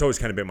 that's always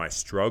kind of been my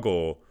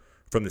struggle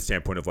from the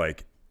standpoint of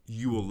like,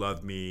 you will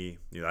love me.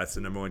 You know, that's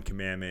the number one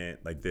commandment,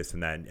 like this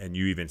and that. And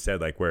you even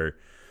said like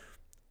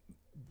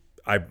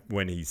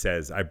when he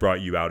says, I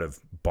brought you out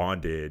of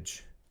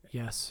bondage.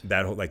 Yes.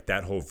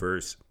 That whole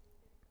verse.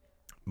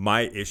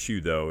 My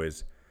issue though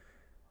is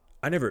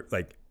I never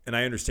like, and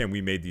I understand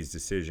we made these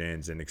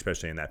decisions, and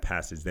especially in that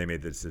passage, they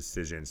made these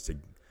decisions to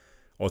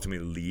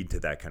ultimately lead to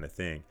that kind of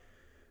thing.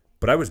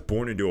 But I was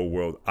born into a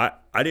world, I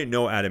didn't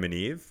know Adam and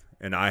Eve,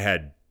 and I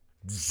had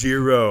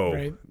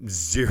zero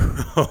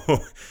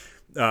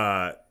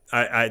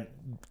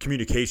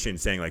communication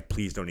saying like,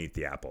 please don't eat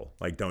the apple.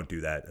 Like, don't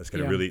do that. That's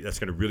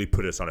gonna really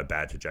put us on a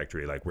bad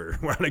trajectory. Like we're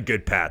on a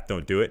good path.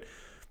 Don't do it.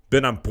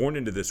 Then I'm born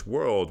into this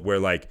world where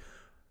like,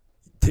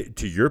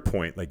 to your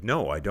point, like,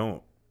 no, I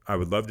don't. I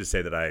would love to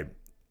say that I,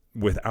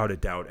 without a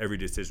doubt, every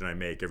decision I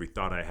make, every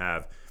thought I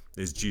have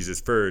is Jesus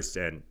first,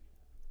 and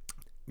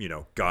you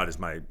know, God is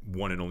my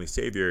one and only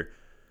Savior.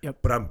 Yep.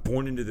 But I'm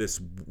born into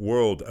this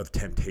world of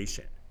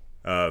temptation,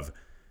 of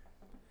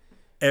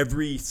I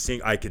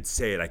could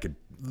say it, I could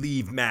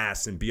leave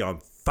Mass and be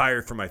on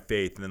fire for my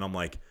faith, and then I'm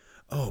like,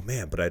 oh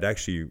man, but I'd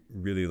actually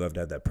really love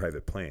to have that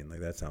private plane. Like,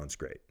 that sounds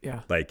great.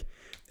 Yeah. Like,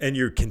 and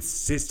you're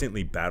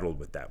consistently battled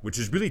with that, which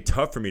is really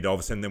tough for me to all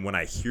of a sudden, then when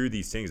I hear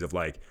these things of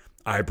like,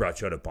 I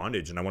brought you out of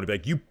bondage, and I want to be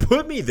like, you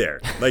put me there.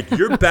 Like,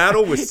 your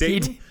battle with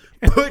Satan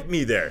put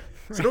me there.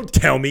 Right. So don't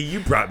tell me you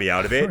brought me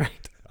out of it.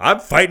 Right. I'm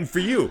fighting for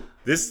you.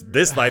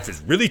 This life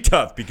is really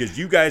tough because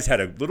you guys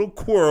had a little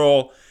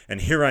quarrel, and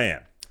here I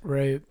am.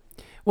 Right.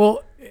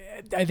 Well,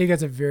 I think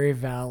that's a very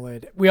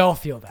valid. We all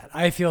feel that.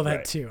 I feel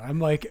that too. I'm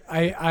like,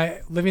 I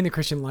living the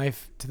Christian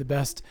life to the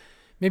best,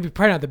 maybe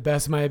probably not the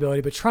best of my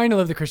ability, but trying to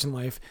live the Christian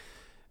life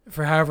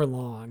for however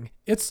long.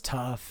 It's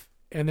tough.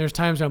 And there's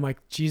times where I'm like,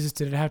 Jesus,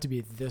 did it have to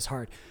be this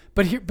hard?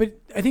 But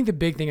I think the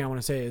big thing I want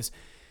to say is,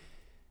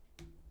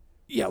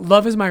 yeah,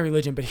 love is my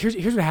religion. But here's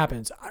what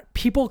happens.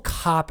 People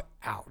cop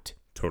out.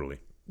 Totally.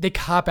 They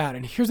cop out.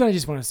 And here's what I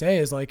just want to say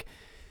is like,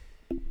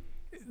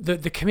 the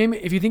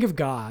commandment, if you think of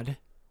God,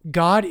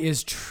 God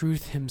is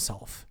truth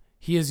himself.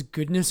 He is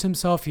goodness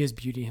himself. He is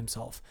beauty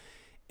himself.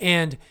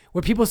 And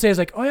what people say is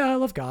like, oh yeah, I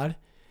love God.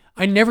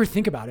 I never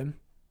think about him.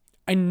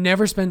 I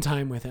never spend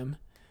time with him.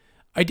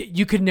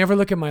 You could never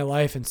look at my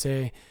life and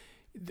say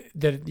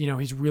that, you know,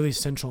 he's really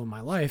central in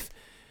my life.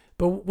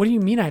 But what do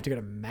you mean I have to go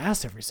to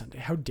Mass every Sunday?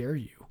 How dare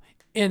you?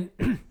 And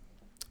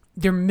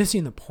they're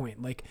missing the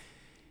point. Like,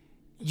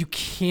 you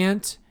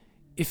can't,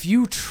 if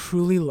you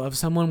truly love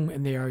someone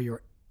and they are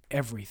your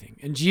everything.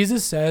 And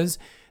Jesus says,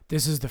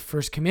 this is the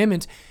first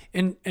commandment.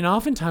 And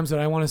oftentimes what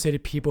I want to say to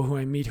people who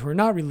I meet who are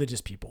not religious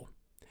people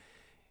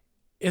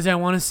is I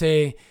want to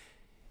say,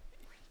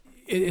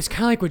 it's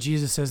kind of like what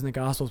Jesus says in the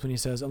Gospels when he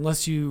says,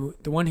 the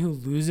one who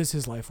loses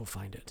his life will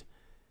find it.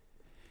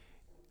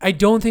 I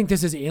don't think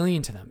this is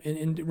alien to them.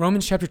 In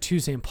Romans chapter 2,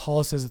 St.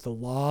 Paul says that the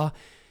law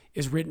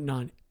is written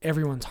on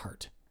everyone's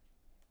heart.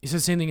 He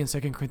says the same thing in 2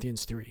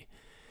 Corinthians 3.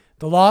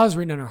 The law is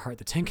written on our heart.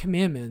 The 10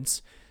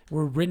 Commandments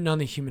were written on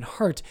the human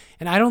heart.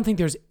 And I don't think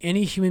there's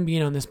any human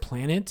being on this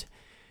planet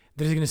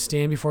that is going to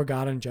stand before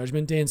God on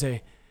Judgment Day and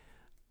say,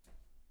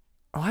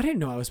 oh, I didn't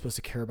know I was supposed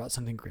to care about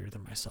something greater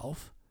than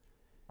myself.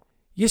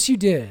 Yes, you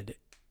did.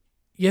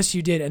 Yes,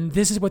 you did. And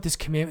this is what this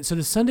commandment, so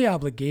the Sunday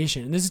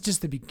obligation, and this is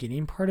just the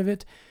beginning part of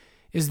it,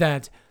 is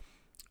that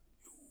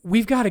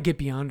we've got to get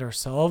beyond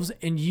ourselves.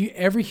 And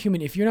every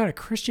human, if you're not a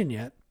Christian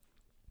yet,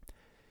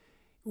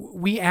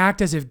 we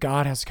act as if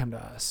God has to come to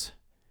us.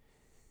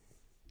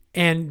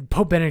 And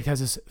Pope Benedict has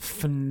this,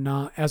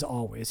 as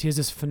always, he has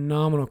this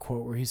phenomenal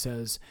quote where he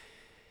says,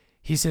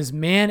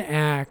 man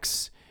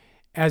acts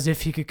as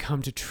if he could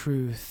come to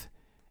truth,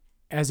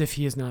 as if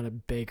he is not a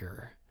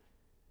beggar.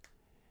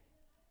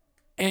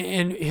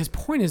 And his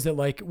point is that,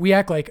 like, we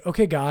act like,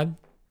 okay, God,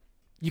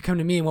 you come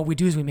to me, and what we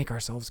do is we make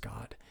ourselves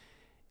God.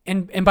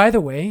 And by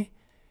the way,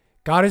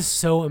 God is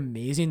so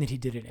amazing that he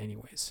did it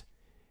anyways.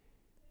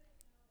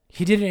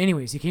 He did it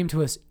anyways. He came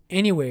to us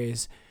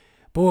anyways.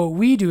 But what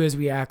we do is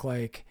we act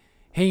like,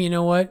 hey, you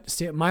know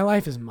what? My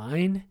life is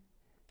mine.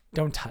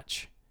 Don't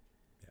touch.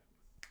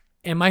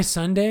 And my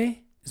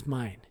Sunday is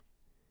mine.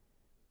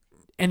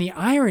 And the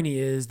irony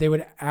is they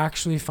would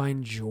actually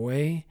find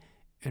joy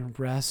and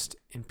rest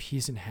and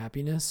peace and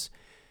happiness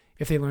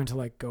if they learn to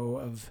let go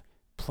of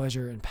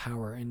pleasure and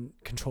power and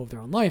control of their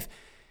own life.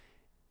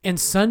 And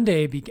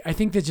Sunday, I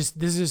think that this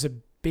is just a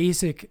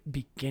basic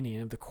beginning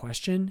of the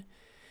question.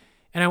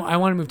 And I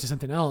want to move to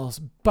something else,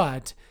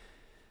 but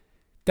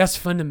that's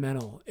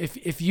fundamental.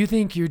 If you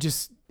think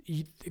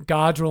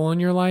God's role in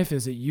your life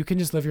is that you can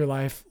just live your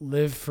life,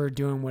 live for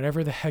doing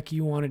whatever the heck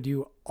you want to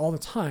do all the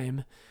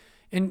time.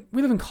 And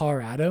we live in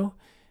Colorado,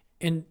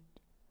 and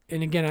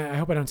again, I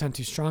hope I don't sound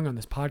too strong on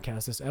this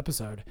podcast, this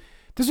episode.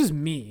 This was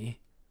me.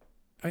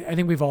 I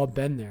think we've all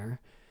been there.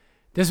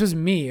 This was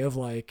me of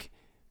like,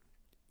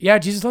 yeah,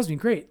 Jesus loves me.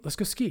 Great. Let's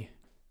go ski.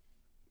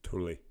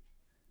 Totally.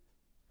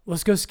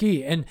 Let's go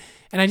ski. And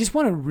I just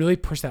want to really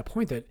push that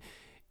point that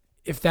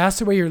if that's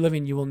the way you're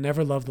living, you will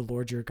never love the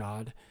Lord your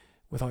God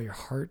with all your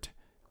heart,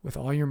 with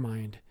all your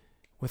mind,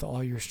 with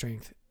all your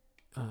strength.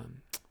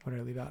 What did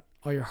I leave out?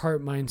 All your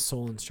heart, mind,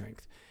 soul, and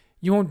strength.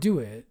 You won't do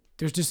it.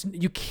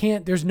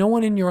 There's no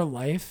one in your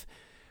life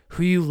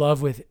who you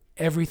love with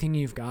everything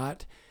you've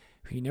got,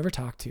 who you never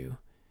talk to,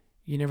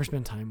 you never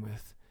spend time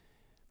with.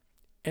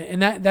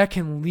 And that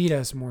can lead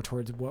us more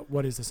towards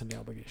what is the Sunday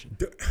obligation.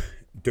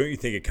 Don't you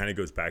think it kind of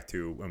goes back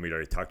to when we'd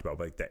already talked about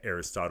like the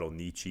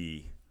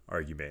Aristotle-Nietzsche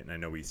argument? And I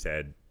know we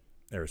said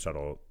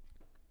Aristotle,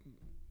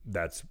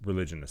 that's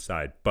religion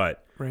aside,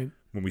 but right.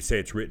 When we say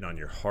it's written on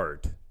your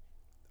heart,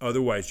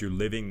 otherwise you're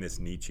living this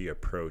Nietzsche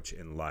approach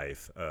in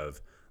life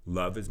of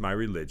love is my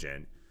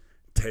religion.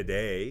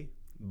 Today,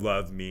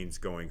 love means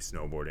going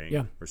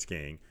snowboarding or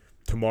skiing.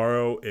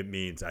 Tomorrow, it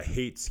means I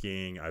hate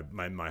skiing.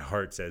 My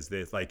heart says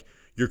this. Like,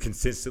 you're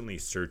consistently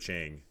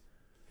searching.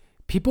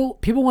 People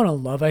want a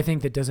love, I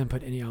think, that doesn't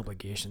put any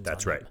obligations on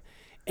That's right. them.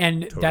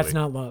 And Totally. That's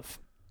not love.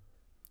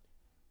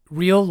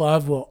 Real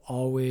love will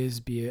always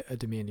be a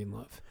demanding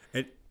love.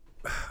 And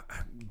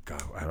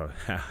God, I don't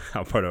know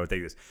how far I would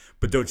take this.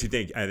 But don't you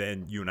think,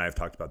 and you and I have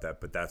talked about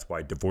that, but that's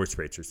why divorce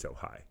rates are so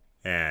high.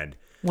 And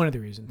one of the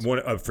reasons.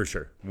 For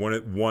sure.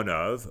 One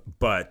of,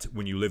 but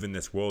when you live in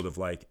this world of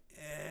like,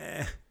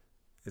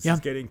 this is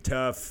getting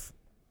tough.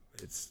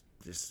 It's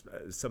just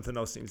something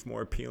else seems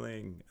more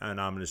appealing,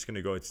 and I'm just going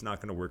to go. It's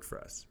not going to work for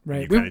us.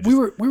 Right. We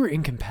were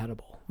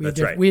incompatible. We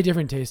had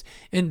different tastes,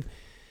 and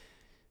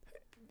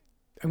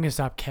I'm going to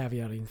stop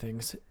caveating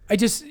things.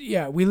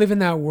 We live in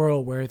that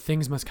world where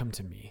things must come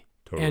to me.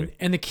 Totally.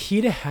 And the key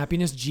to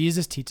happiness,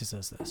 Jesus teaches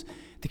us this.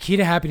 The key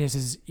to happiness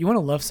is you want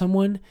to love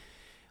someone.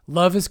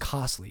 Love is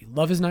costly.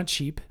 Love is not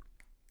cheap.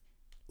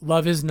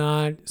 Love is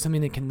not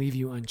something that can leave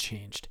you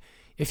unchanged.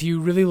 If you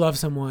really love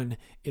someone,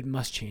 it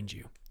must change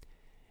you.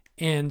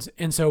 And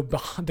so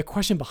the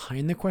question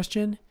behind the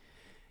question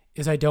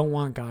is I don't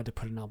want God to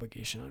put an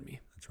obligation on me.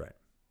 That's right.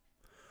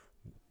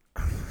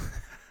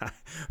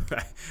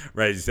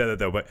 Right, you said that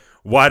though, but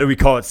why do we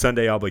call it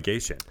Sunday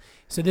obligation?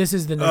 So this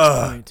is the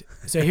next point.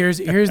 So here's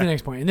the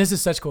next point, and this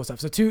is such cool stuff.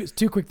 So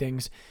two quick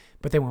things,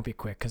 but they won't be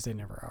quick because they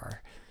never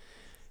are.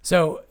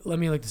 So let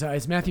me look this up.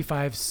 It's Matthew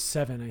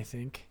 5:7, I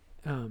think,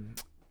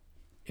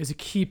 is a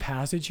key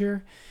passage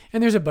here,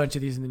 and there's a bunch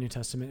of these in the New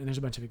Testament, and there's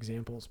a bunch of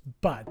examples.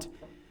 But,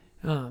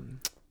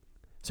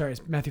 sorry,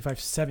 it's Matthew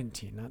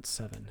 5:17, not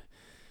 7.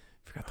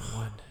 Forgot the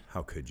one.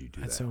 How could you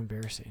do That's that? so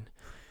embarrassing.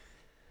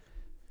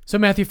 So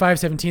Matthew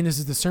 5:17, this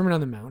is the Sermon on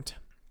the Mount.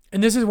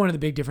 And this is one of the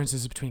big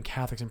differences between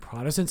Catholics and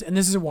Protestants. And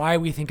this is why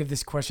we think of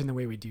this question the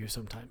way we do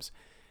sometimes.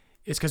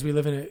 It's because we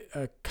live in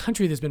a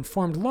country that's been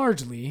formed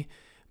largely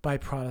by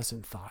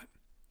Protestant thought.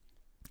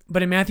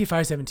 But in Matthew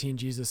 5:17,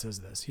 Jesus says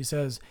this. He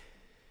says,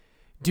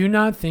 "Do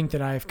not think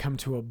that I have come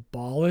to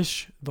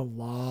abolish the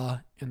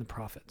law and the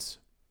prophets.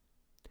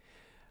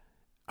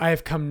 I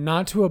have come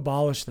not to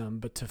abolish them,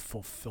 but to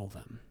fulfill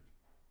them."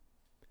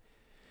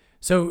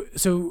 So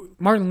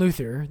Martin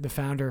Luther, the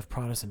founder of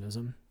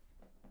Protestantism,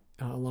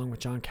 along with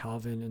John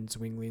Calvin and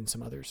Zwingli and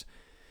some others,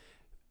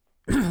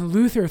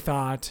 Luther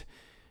thought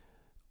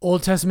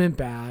Old Testament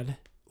bad,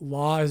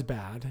 law is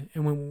bad.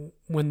 And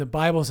when the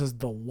Bible says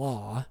the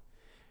law,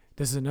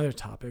 this is another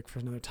topic for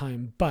another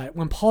time, but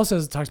when Paul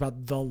talks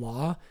about the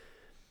law,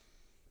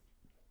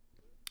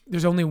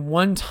 there's only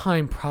one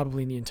time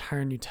probably in the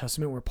entire New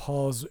Testament where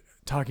Paul's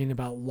talking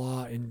about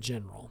law in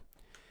general.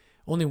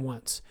 Only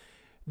once.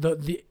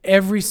 The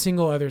every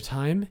single other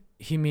time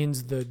he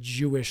means the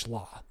Jewish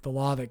law, the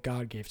law that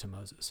God gave to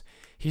Moses.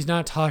 He's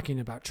not talking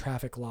about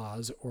traffic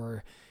laws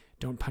or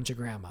don't punch a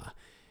grandma,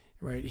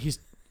 right?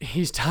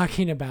 He's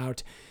talking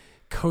about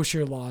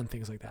kosher law and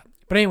things like that.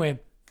 But anyway,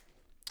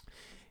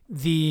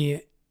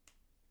 the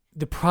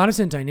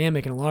Protestant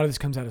dynamic, and a lot of this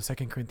comes out of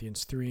 2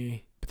 Corinthians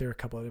 3, but there are a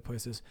couple other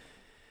places.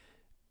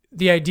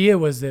 The idea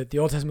was that the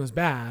Old Testament was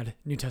bad,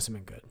 New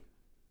Testament good.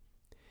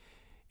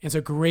 And so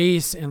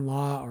grace and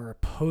law are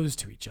opposed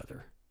to each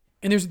other.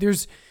 And it's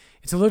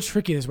a little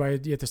tricky. That's why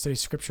you have to study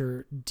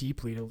scripture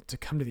deeply to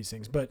come to these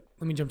things. But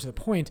let me jump to the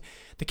point.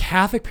 The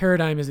Catholic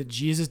paradigm is that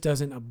Jesus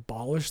doesn't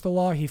abolish the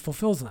law, he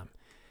fulfills them.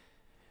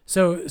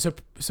 So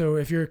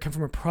if you come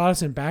from a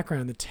Protestant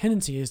background, the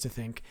tendency is to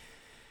think,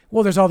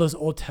 well, there's all those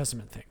Old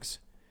Testament things,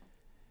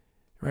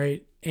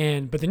 right?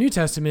 But the New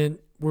Testament,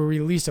 we're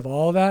released of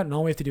all of that, and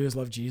all we have to do is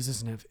love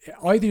Jesus, and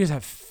all you have to do is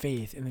have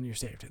faith, and then you're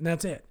saved, and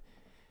that's it.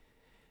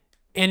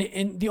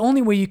 And the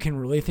only way you can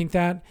really think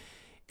that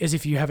is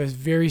if you have a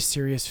very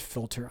serious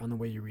filter on the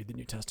way you read the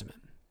New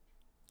Testament.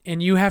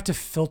 And you have to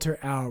filter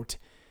out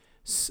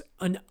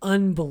an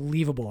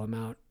unbelievable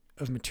amount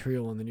of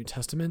material in the New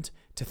Testament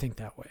to think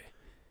that way.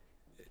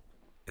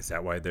 Is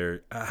that why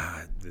this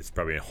is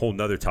probably a whole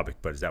nother topic,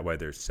 but is that why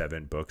there's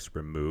 7 books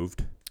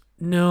removed?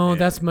 No,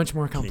 that's much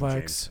more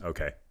complex.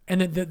 Okay.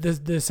 And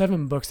the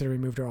 7 books that are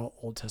removed are all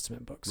Old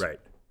Testament books.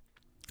 Right.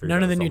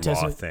 None of the New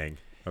Testament thing.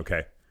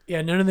 Okay.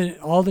 Yeah,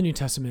 all the New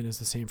Testament is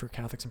the same for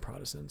Catholics and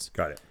Protestants.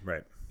 Got it.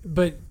 Right.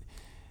 But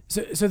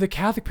so the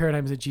Catholic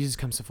paradigm is that Jesus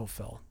comes to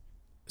fulfill.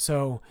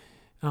 So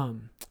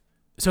in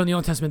the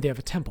Old Testament they have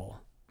a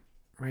temple,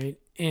 right?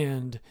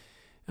 And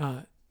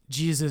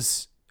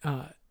Jesus,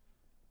 the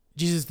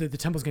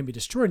temple is going to be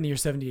destroyed in the year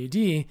 70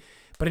 AD.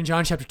 But in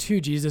John chapter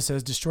 2, Jesus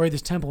says, "Destroy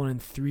this temple, and in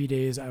 3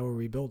 days I will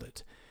rebuild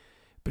it."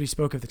 But he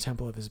spoke of the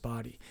temple of his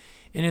body.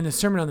 And in the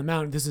Sermon on the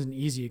Mount, this is an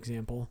easy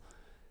example.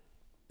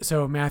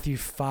 So Matthew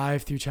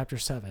 5 through chapter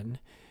 7,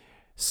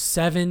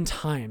 7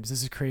 times,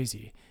 this is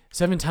crazy,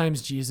 7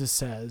 times Jesus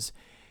says,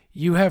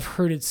 "You have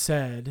heard it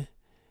said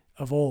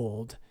of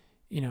old,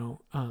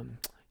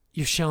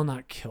 you shall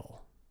not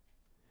kill.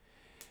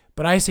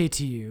 But I say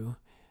to you,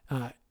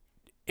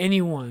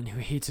 anyone who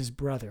hates his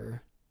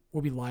brother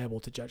will be liable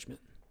to judgment."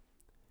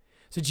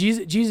 So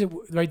Jesus,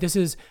 right, this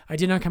is, I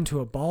did not come to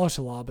abolish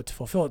the law, but to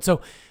fulfill it.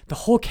 So the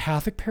whole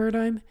Catholic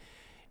paradigm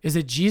is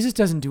that Jesus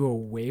doesn't do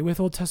away with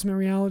Old Testament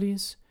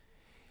realities.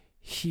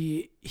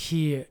 He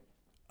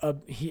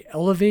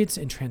elevates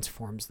and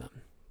transforms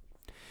them.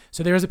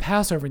 So there is a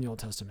Passover in the Old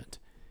Testament,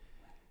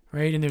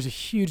 right? And there's a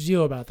huge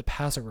deal about the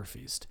Passover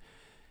feast.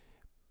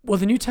 Well,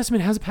 the New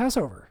Testament has a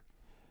Passover,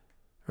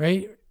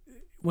 right?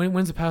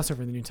 When's the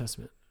Passover in the New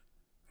Testament?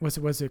 What's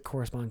it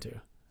correspond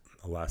to?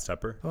 The Last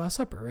Supper. The Last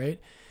Supper, right?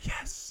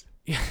 Yes.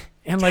 Yeah.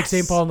 And like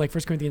St. Paul in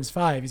 1 Corinthians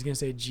 5, he's going to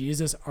say,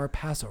 Jesus, our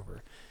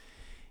Passover.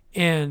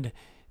 And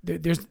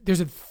there's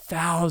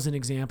 1,000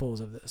 examples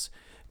of this.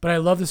 But I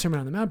love the Sermon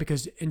on the Mount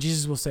and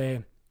Jesus will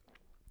say,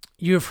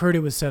 "You have heard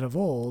it was said of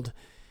old,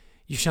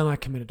 you shall not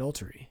commit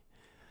adultery.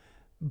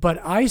 But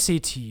I say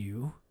to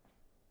you,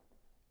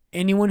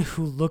 anyone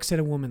who looks at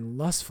a woman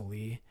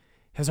lustfully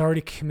has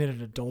already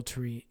committed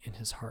adultery in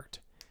his heart."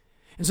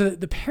 And so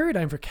the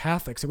paradigm for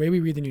Catholics, the way we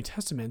read the New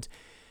Testament,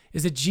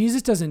 is that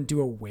Jesus doesn't do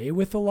away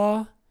with the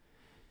law.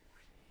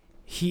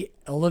 He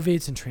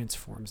elevates and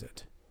transforms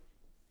it.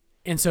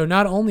 And so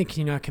not only can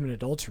you not commit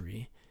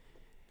adultery,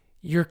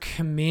 you're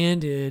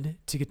commanded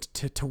to get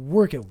to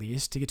work, at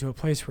least, to get to a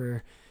place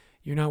where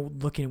you're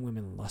not looking at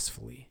women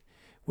lustfully,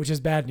 which is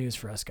bad news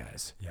for us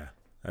guys. Yeah,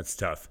 that's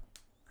tough.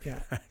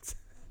 Yeah.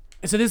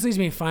 And so this leads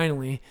me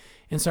finally,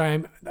 and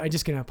sorry, I'm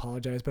just going to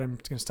apologize, but I'm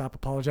just going to stop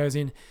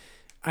apologizing.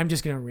 I'm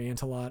just going to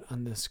rant a lot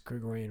on this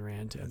Gregorian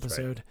rant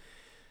episode. Right.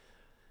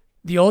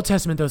 The Old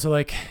Testament, though, so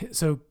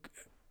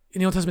in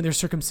the Old Testament, there's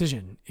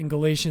circumcision. In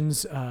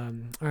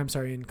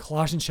in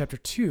Colossians chapter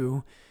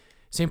 2,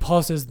 St.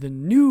 Paul says the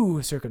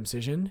new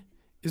circumcision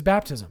is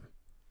baptism.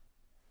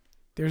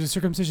 There's a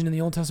circumcision in the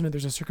Old Testament.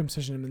 There's a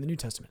circumcision in the New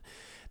Testament.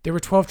 There were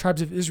 12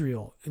 tribes of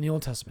Israel in the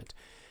Old Testament.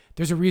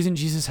 There's a reason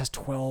Jesus has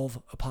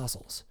 12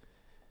 apostles,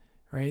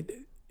 right?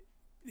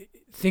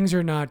 Things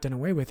are not done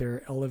away with.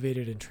 They're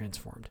elevated and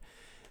transformed.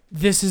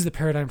 This is the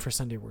paradigm for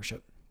Sunday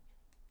worship.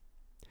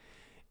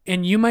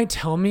 And you might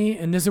tell me,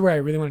 and this is where I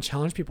really want to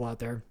challenge people out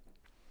there,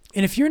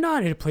 and if you're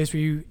not at a place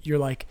where you're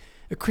like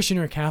a Christian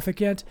or a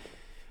Catholic yet,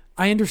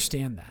 I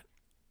understand that.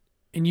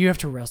 And you have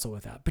to wrestle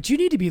with that. But you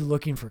need to be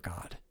looking for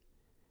God.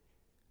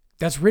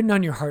 That's written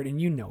on your heart, and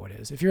you know it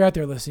is. If you're out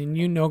there listening,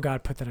 you know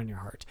God put that on your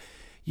heart.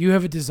 you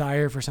have a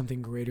desire for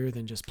something greater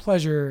than just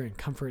pleasure and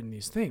comfort in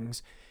these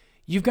things,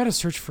 you've got to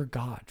search for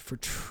God, for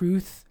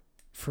truth,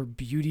 for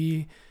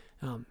beauty,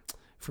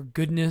 for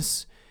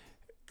goodness,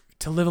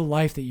 to live a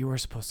life that you are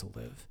supposed to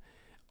live.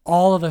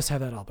 All of us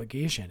have that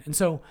obligation. And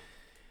so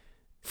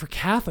for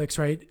Catholics,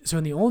 right? So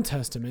in the Old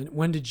Testament,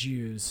 when did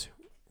Jews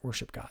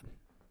worship God?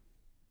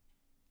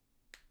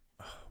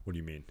 What do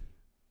you mean?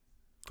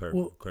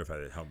 Clarify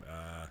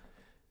that.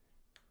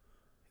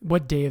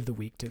 What day of the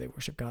week do they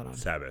worship God on?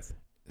 Sabbath.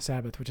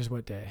 Sabbath, which is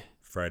what day?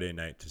 Friday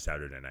night to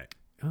Saturday night.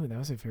 Oh, that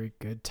was a very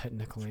good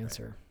technical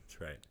answer.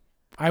 That's right.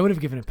 I would have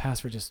given a pass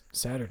for just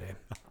Saturday.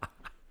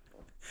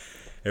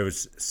 It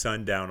was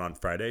sundown on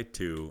Friday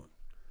to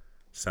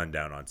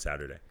sundown on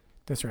Saturday.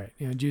 That's right.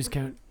 Yeah, Jews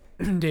count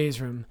days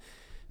from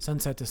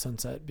sunset to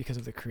sunset because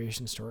of the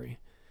creation story.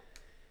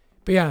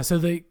 But yeah,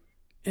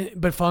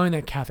 but following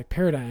that Catholic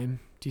paradigm,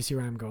 do you see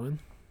where I'm going?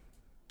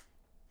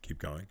 Keep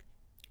going.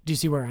 Do you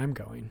see where I'm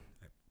going?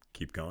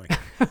 Keep going.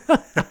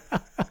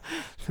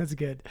 That's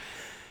good.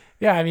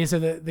 Yeah, I mean, so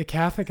the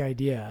Catholic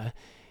idea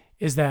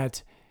is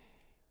that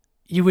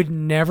you would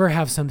never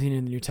have something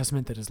in the New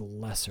Testament that is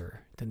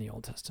lesser than the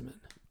Old Testament.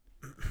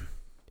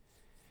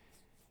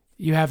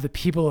 You have the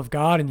people of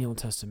God in the Old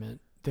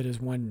Testament that is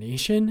one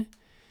nation.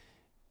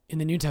 In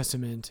the New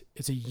Testament,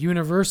 it's a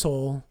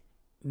universal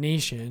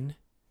nation.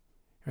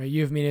 Right?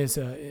 You have made as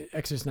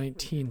Exodus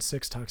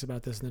 19:6 talks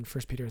about this, and then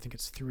 1 Peter, I think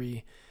it's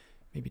 3,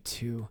 maybe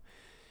 2.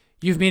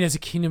 You've made us a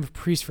kingdom of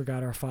priests for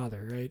God our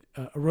Father, right?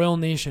 A royal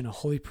nation, a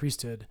holy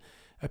priesthood,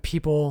 a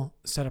people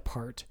set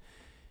apart.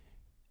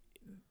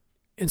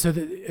 And so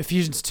the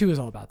Ephesians 2 is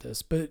all about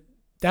this, but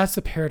that's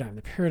the paradigm.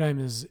 The paradigm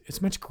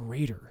it's much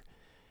greater.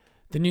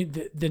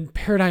 The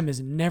paradigm is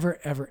never,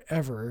 ever,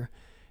 ever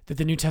that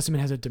the New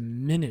Testament has a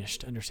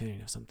diminished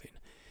understanding of something.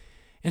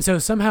 And so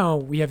somehow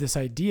we have this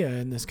idea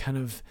in this kind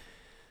of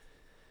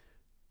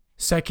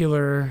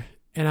secular,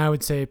 and I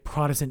would say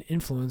Protestant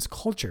influence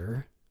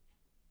culture,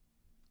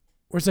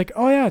 where it's like,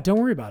 oh yeah, don't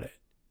worry about it.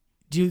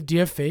 Do you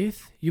have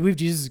faith? You believe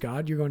Jesus is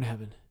God? You're going to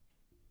heaven.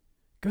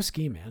 Go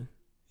ski, man.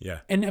 Yeah.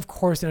 And of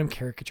course, and I'm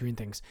caricaturing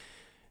things,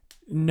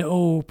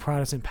 no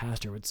Protestant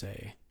pastor would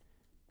say,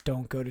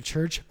 don't go to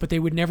church, but they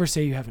would never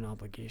say you have an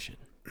obligation.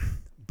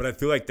 But I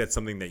feel like that's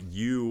something that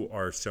you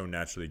are so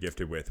naturally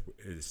gifted with,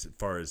 as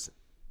far as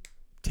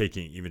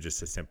taking even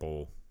just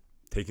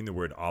taking the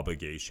word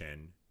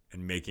obligation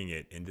and making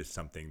it into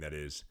something that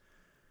is,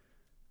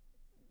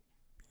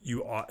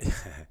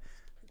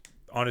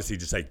 honestly,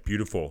 just like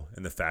beautiful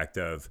in the fact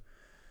of,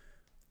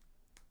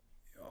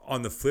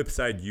 on the flip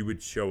side, you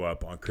would show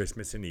up on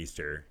Christmas and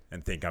Easter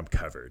and think I'm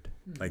covered.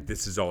 Mm-hmm. Like,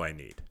 this is all I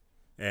need.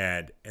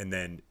 And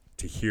then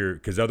to hear,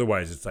 because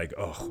otherwise it's like,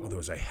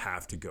 otherwise I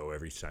have to go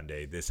every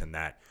Sunday, this and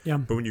that. Yeah.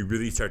 But when you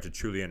really start to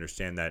truly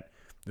understand that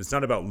it's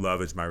not about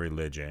love as my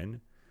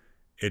religion,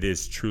 it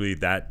is truly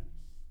that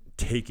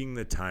taking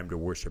the time to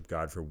worship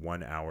God for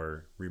 1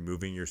 hour,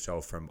 removing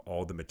yourself from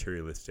all the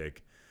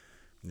materialistic,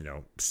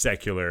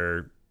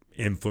 secular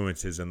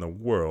influences in the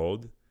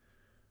world,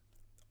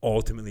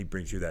 ultimately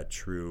brings you that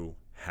true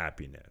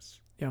happiness.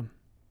 Yeah.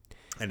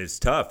 And it's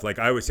tough. Like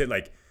I always say,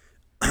 like,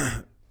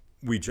 I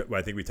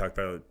think we talked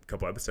about it a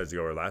couple episodes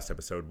ago, or last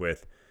episode,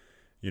 with,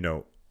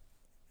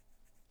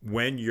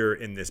 when you're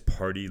in this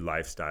party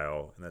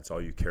lifestyle and that's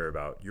all you care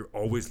about, you're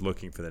always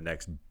looking for the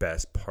next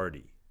best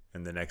party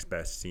and the next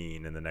best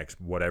scene and the next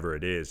whatever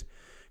it is,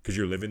 because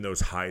you're living those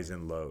highs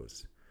and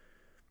lows.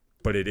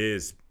 But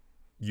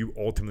you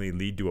ultimately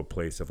lead to a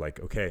place of like,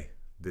 okay,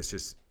 this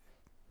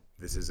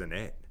isn't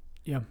it.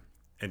 Yeah.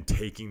 And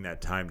taking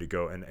that time to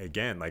go. And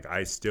again, like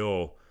I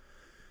still,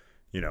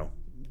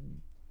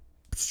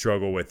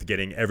 struggle with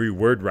getting every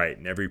word right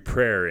and every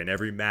prayer and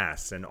every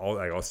mass and all.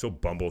 Like I'll still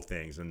bumble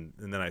things. And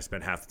then I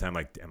spend half the time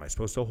like, am I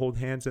supposed to hold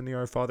hands in the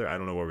Our Father? I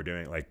don't know what we're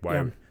doing. Like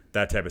why,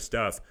 that type of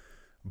stuff.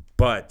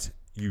 But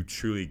you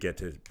truly get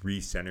to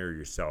recenter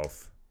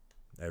yourself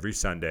every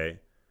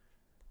Sunday.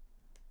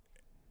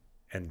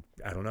 And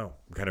I don't know,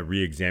 kind of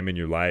re-examine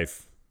your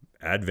life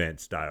Advent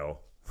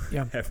style.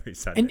 Yeah. Every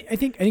Sunday. And I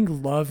think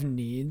love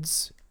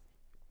needs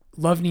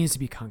to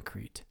be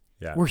concrete.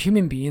 Yeah. We're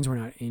human beings. We're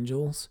not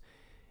angels.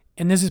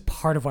 And this is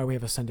part of why we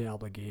have a Sunday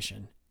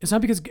obligation. It's not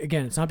because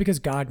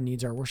God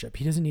needs our worship.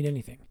 He doesn't need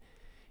anything.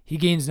 He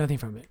gains nothing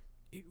from it.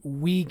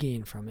 We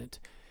gain from it.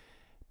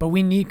 But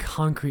we need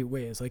concrete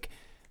ways. Like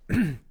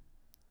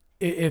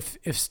if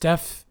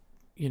Steph,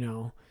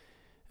 if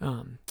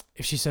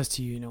she says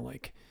to you,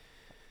 like,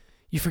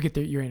 you forget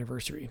your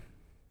anniversary.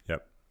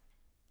 Yep.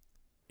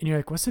 And you're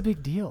like, what's the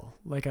big deal?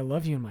 Like, I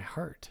love you in my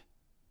heart.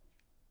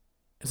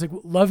 It's like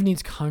love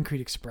needs concrete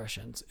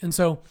expressions. And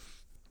so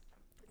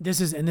this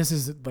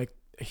is like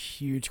a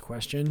huge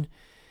question.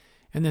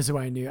 And this is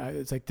why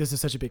it's like, this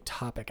is such a big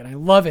topic and I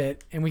love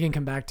it. And we can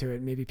come back to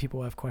it. Maybe people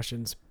will have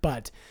questions,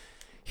 but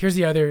this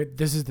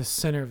is the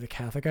center of the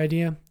Catholic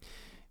idea,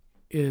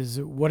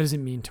 is what does it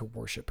mean to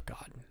worship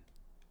God?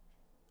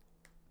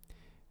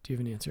 Do you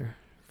have an answer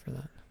for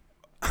that?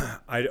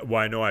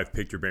 I know I've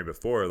picked your brain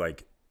before.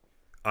 Like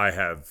I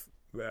have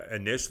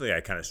initially, I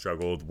kind of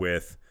struggled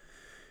with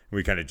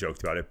We kind of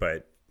joked about it,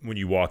 but when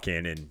you walk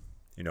in and,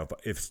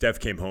 if Steph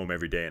came home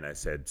every day and I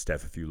said,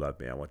 Steph, if you love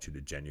me, I want you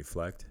to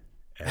genuflect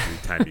every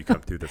time you come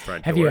through the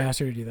front door. Have you asked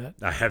her to do that?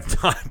 I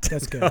have not.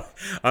 That's good.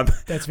 I'm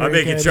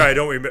making sure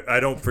I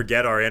don't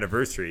forget our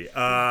anniversary.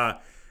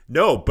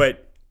 No,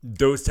 but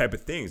those type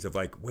of things of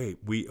like, wait,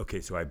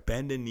 so I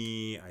bend a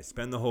knee, I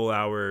spend the whole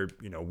hour,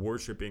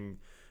 worshiping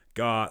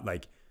God.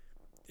 Like,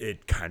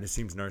 it kind of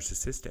seems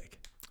narcissistic,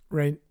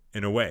 right?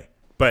 In a way.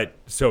 But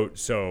so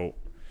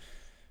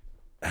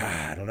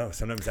I don't know.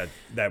 Sometimes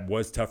that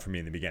was tough for me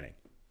in the beginning.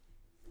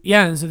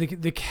 Yeah, and so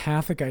the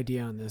Catholic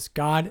idea on this,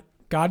 God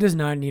does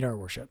not need our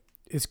worship.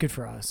 It's good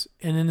for us.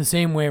 And in the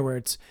same way where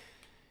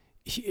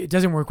it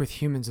doesn't work with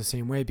humans the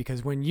same way,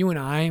 because when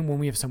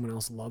we have someone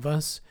else love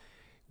us,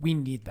 we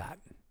need that.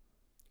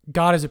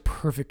 God is a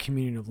perfect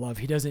communion of love.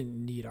 He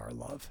doesn't need our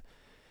love.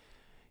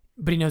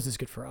 But he knows it's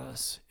good for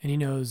us. And he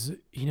knows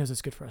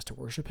it's good for us to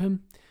worship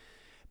him.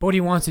 But what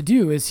he wants to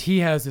do is he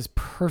has this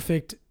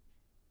perfect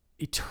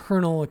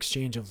eternal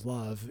exchange of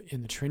love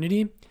in the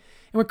Trinity.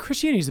 And what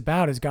Christianity is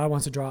about is God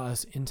wants to draw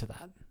us into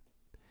that.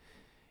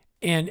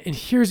 And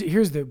here's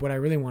what I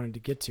really wanted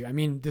to get to. I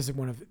mean, this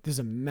is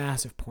a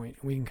massive point,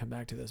 and we can come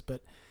back to this,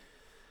 but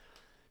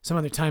some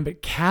other time.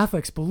 But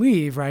Catholics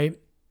believe, right?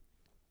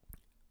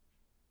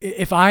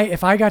 If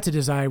I got to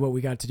decide what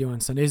we got to do on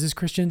Sundays as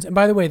Christians, and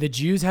by the way, the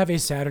Jews have a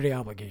Saturday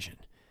obligation.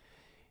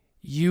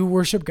 You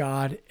worship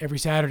God every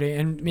Saturday,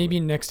 and maybe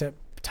next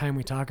time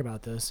we talk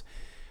about this,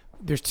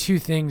 there's two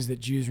things that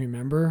Jews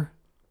remember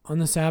on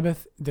the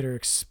Sabbath that are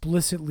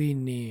explicitly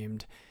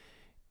named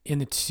in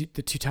the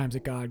two times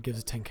that God gives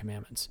the 10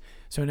 Commandments.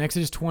 So in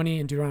Exodus 20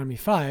 and Deuteronomy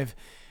 5,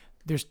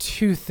 there's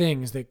two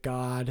things that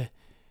God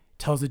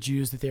tells the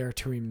Jews that they are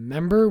to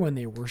remember when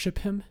they worship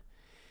him.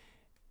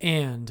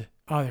 And,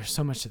 there's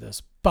so much to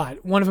this.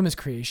 But one of them is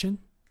creation,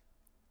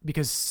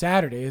 because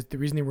Saturday, the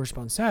reason they worship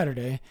on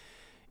Saturday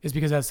is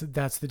because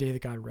that's the day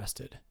that God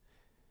rested.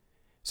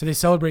 So they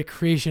celebrate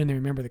creation and they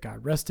remember that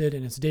God rested,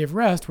 and it's a day of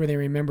rest where they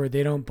remember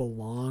they don't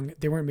belong.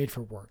 They weren't made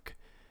for work.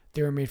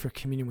 They were made for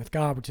communion with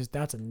God,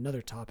 that's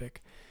another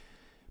topic.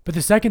 But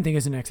the second thing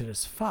is in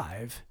Exodus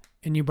 5,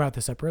 and you brought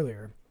this up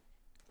earlier.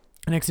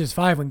 In Exodus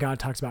 5, when God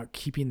talks about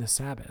keeping the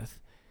Sabbath,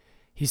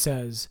 he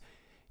says,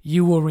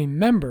 you will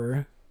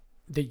remember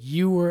that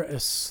you were a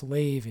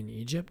slave in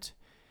Egypt,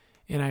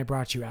 and I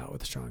brought you out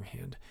with a strong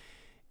hand.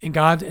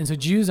 And so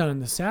Jews on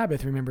the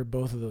Sabbath remember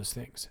both of those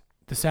things.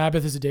 The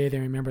Sabbath is a day they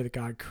remember that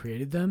God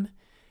created them,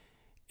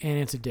 and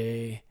it's a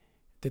day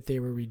that they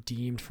were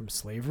redeemed from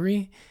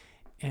slavery.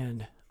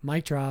 And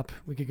mic drop,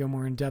 we could go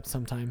more in depth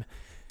sometime.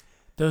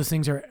 Those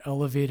things are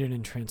elevated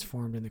and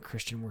transformed in the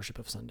Christian worship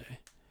of Sunday.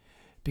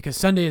 Because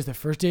Sunday is the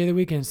first day of the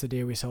week, and it's the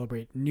day we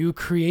celebrate new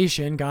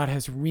creation. God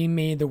has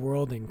remade the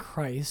world in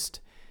Christ.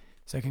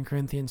 2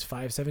 Corinthians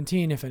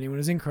 5:17, if anyone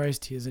is in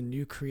Christ, he is a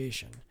new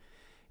creation.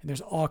 And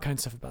there's all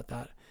kinds of stuff about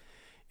that.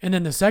 And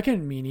then the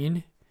second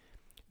meaning,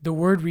 the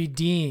word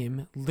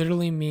redeem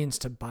literally means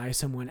to buy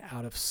someone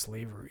out of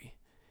slavery.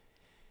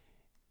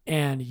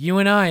 And you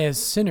and I, as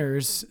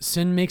sinners,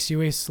 sin makes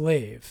you a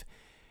slave.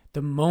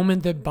 The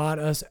moment that bought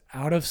us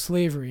out of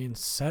slavery and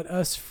set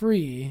us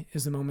free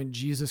is the moment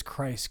Jesus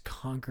Christ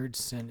conquered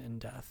sin and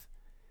death.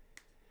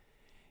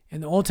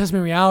 And the Old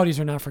Testament realities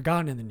are not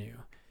forgotten in the New.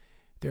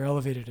 They're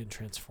elevated and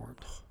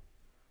transformed.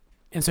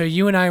 And so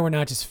you and I were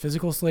not just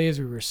physical slaves,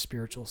 we were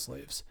spiritual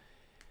slaves.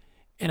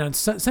 And on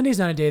Sunday's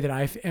not a day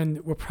that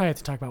and we'll probably have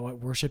to talk about what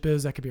worship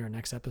is. That could be our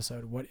next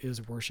episode. What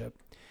is worship?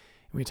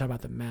 And we talk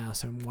about the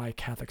Mass and why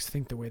Catholics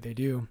think the way they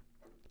do.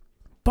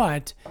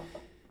 But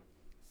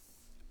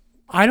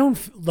I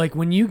don't, like,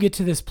 when you get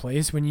to this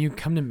place, when you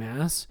come to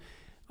Mass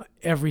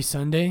every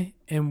Sunday,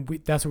 and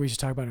that's what we should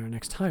talk about in our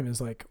next time,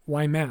 is like,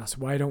 why Mass?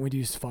 Why don't we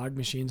use fog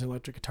machines,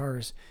 electric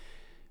guitars,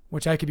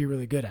 which I could be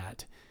really good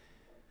at?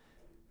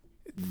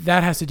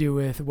 That has to do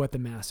with what the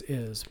Mass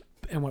is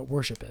and what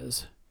worship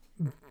is.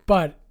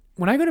 But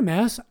when I go to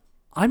Mass,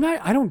 I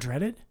don't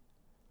dread it.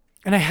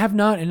 And I have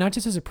not, and not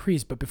just as a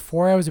priest, but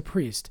before I was a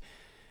priest,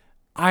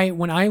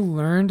 when I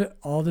learned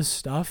all this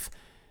stuff,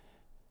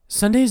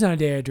 Sunday's not a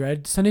day I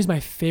dread. Sunday's my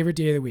favorite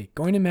day of the week.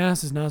 Going to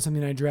Mass is not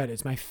something I dread.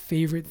 It's my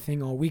favorite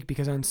thing all week,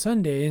 because on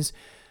Sundays,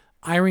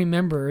 I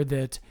remember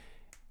that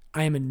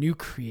I am a new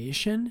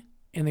creation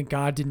and that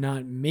God did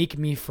not make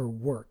me for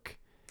work.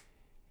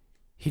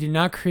 He did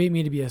not create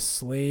me to be a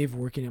slave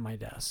working at my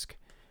desk.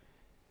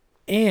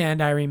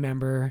 And I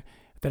remember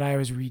that I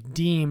was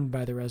redeemed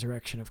by the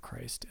resurrection of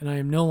Christ. And I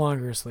am no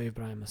longer a slave,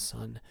 but I am a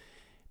son.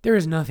 There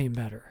is nothing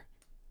better.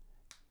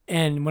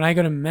 And when I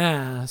go to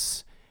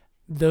Mass,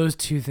 those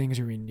two things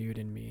are renewed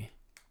in me.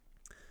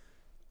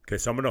 Okay,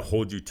 so I'm going to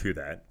hold you to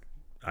that.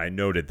 I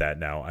noted that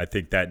now. I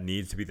think that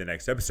needs to be the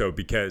next episode,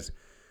 because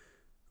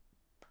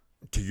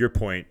to your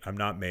point, I'm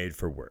not made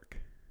for work.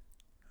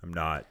 I'm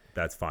not.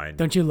 That's fine.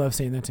 Don't you love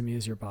saying that to me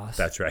as your boss?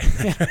 That's right.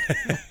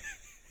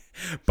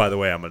 By the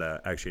way, I'm going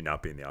to actually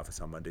not be in the office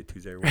on Monday,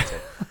 Tuesday, or Wednesday.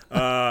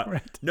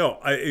 Right. No,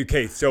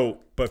 okay. So,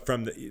 but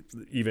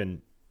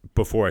even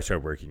before I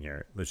started working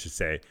here, let's just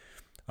say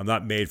I'm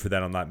not made for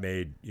that. I'm not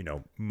made,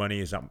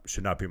 money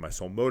should not be my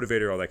sole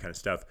motivator, all that kind of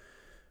stuff.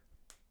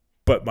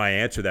 But my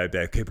answer to that would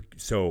be, okay,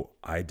 so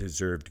I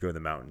deserve to go to the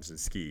mountains and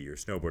ski or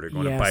snowboard or go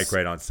on a bike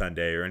ride on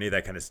Sunday or any of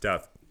that kind of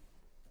stuff.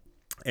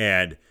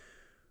 And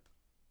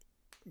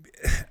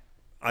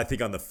I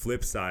think on the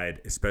flip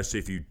side, especially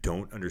if you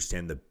don't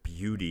understand the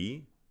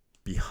beauty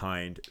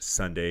behind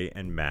Sunday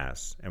and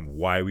Mass and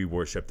why we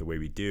worship the way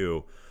we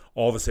do,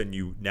 all of a sudden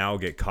you now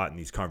get caught in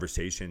these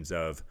conversations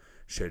of,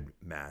 should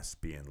Mass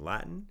be in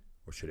Latin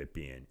or should it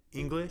be in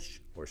English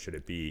or should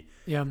it be,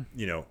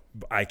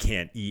 I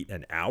can't eat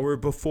an hour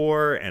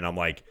before. And I'm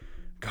like,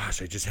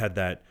 gosh, I just had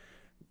that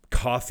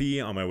coffee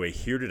on my way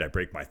here. Did I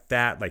break my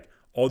fat? Like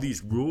all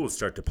these rules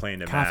start to play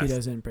into Mass. Coffee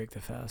doesn't break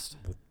the fast.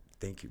 Well,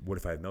 thank you. What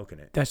if I have milk in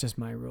it? That's just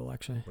my rule,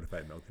 actually. What if I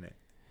have milk in it?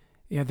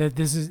 Yeah,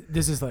 this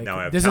is like, now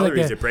I have this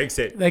calories, is like it breaks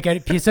it. Like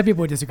some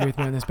people would disagree with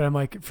me on this, but I'm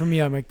like, for me,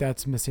 I'm like,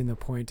 that's missing the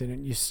point,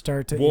 and you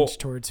start to inch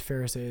towards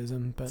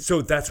Pharisaism. But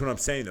so that's what I'm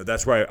saying, though.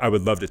 That's why I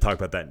would love to talk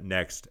about that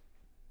next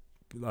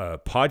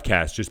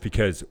podcast, just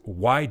because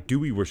why do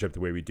we worship the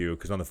way we do?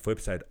 Because on the flip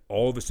side,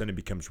 all of a sudden it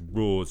becomes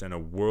rules and a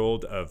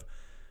world of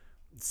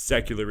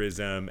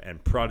secularism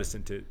and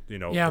Protestant,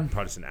 the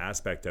Protestant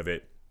aspect of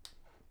it.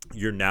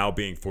 You're now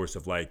being forced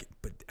of like,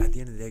 but at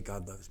the end of the day,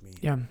 God loves me.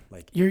 Yeah.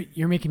 Like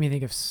you're making me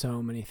think of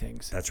so many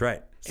things. That's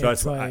right. So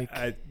it's that's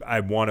like,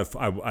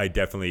 I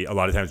definitely, a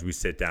lot of times we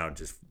sit down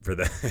just for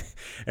the,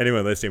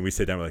 anyone listening, we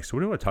sit down, we're like, so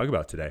what do we want to talk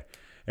about today?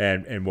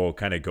 And we'll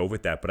kind of go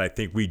with that. But I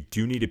think we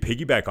do need to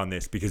piggyback on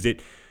this because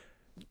it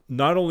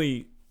not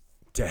only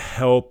to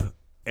help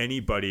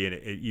anybody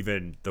and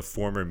even the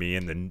former me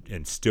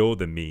and still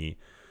the me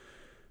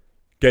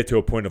get to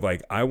a point of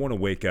like, I want to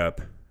wake up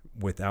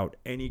without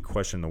any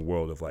question in the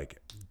world of like,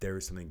 there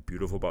is something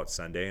beautiful about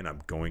Sunday and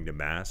I'm going to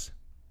Mass,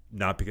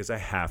 not because I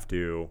have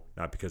to,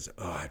 not because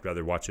I'd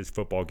rather watch this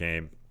football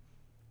game,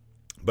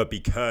 but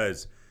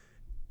because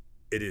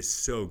it is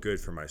so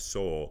good for my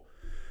soul.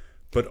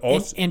 But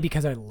also, and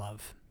because I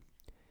love.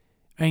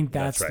 I think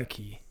that's right. the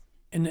key.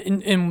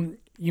 And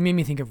you made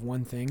me think of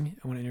one thing.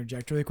 I want to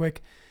interject really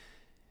quick.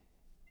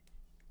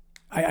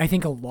 I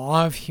think a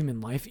law of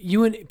human life,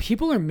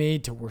 people are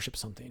made to worship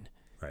something.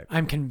 Right.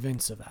 I'm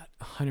convinced of that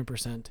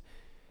 100%.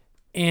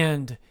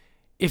 And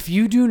if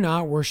you do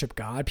not worship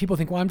God, people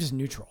think, well, I'm just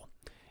neutral.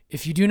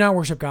 If you do not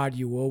worship God,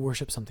 you will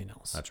worship something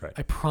else. That's right.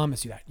 I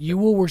promise you that. You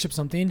will worship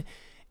something.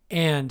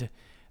 And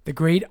the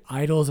great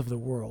idols of the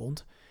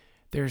world,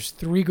 there's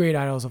 3 great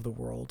idols of the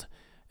world.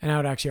 And I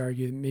would actually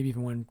argue maybe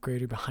even one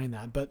greater behind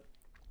that. But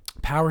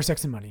power,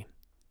 sex, and money.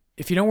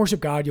 If you don't worship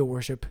God, you'll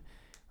worship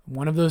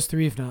one of those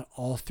 3, if not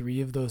all 3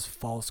 of those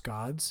false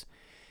gods.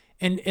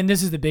 And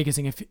this is the biggest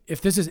thing.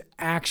 If this is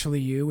actually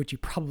you, which you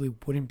probably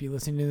wouldn't be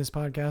listening to this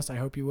podcast, I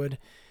hope you would.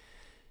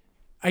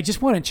 I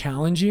just want to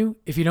challenge you.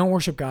 If you don't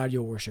worship God,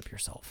 you'll worship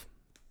yourself.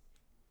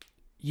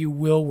 You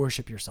will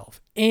worship yourself.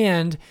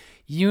 And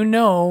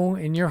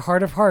in your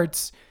heart of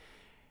hearts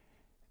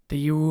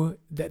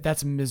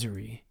that's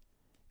misery.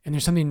 And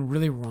there's something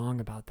really wrong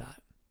about that.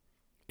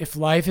 If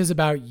life is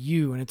about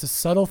you, and it's a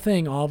subtle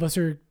thing, all of us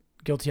are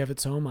guilty of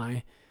it, so am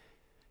I.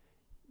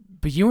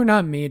 But you are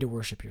not made to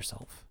worship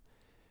yourself.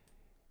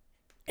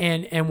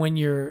 And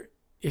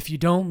if you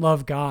don't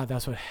love God,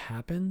 that's what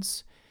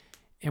happens.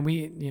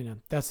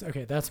 And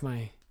that's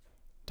my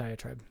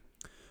diatribe.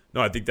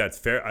 No, I think that's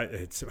fair.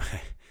 I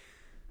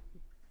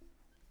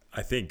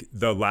think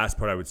the last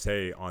part I would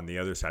say on the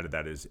other side of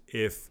that is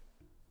if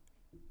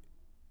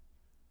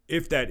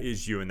that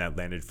is you and that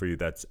landed for you,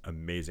 that's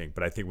amazing.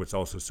 But I think what's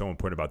also so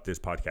important about this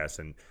podcast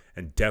and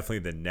definitely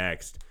the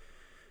next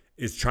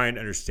is trying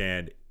to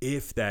understand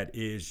if that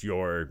is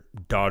your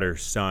daughter,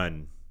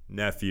 son,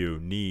 nephew,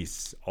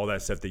 niece, all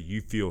that stuff that you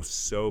feel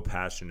so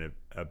passionate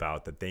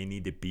about that they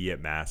need to be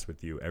at Mass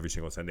with you every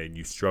single Sunday and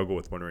you struggle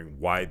with wondering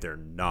why they're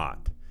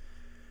not.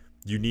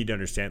 You need to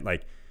understand,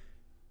 like,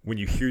 when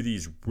you hear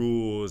these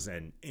rules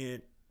and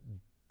Aunt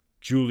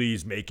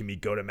Julie's making me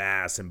go to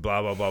Mass and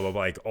blah, blah, blah, blah,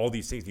 blah, like all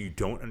these things, and you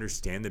don't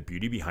understand the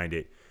beauty behind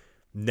it,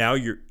 now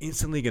you're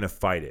instantly going to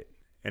fight it.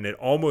 And it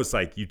almost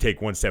like you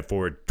take one step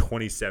forward,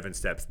 27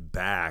 steps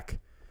back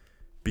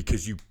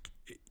because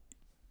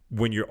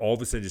when you're all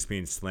of a sudden just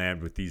being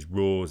slammed with these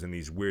rules and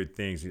these weird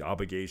things, these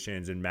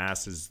obligations and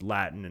Mass is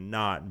Latin and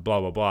not, and blah,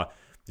 blah, blah.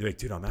 You're like,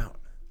 dude, I'm out.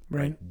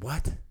 Right. Like,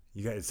 what?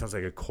 You guys, it sounds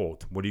like a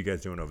cult. What are you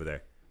guys doing over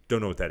there?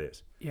 Don't know what that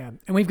is. Yeah.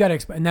 And we've got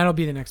to and that'll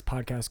be the next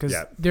podcast because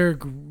they're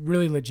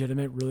really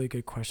legitimate, really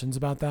good questions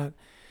about that.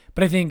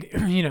 But I think,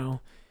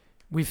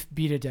 we've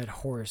beat a dead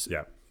horse.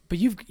 Yeah. But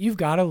you've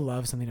got to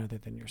love something other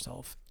than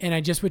yourself. And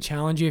I just would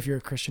challenge you, if you're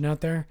a Christian out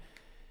there,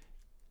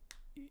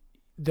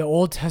 the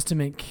Old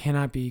Testament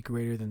cannot be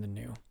greater than the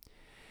New.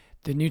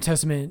 The New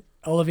Testament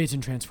elevates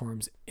and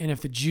transforms. And if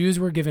the Jews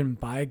were given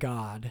by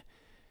God,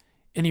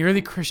 and the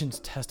early Christians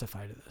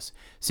testify to this,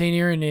 St.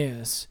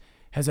 Irenaeus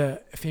has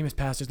a famous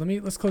passage.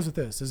 Let's close with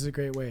this. This is a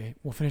great way.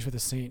 We'll finish with a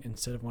saint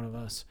instead of one of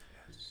us.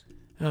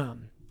 This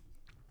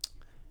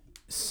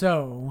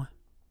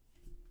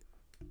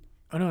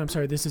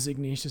is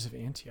Ignatius of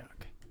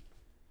Antioch.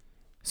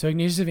 So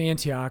Ignatius of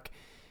Antioch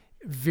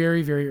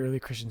very, very early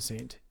Christian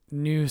saint,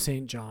 knew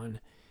St. John.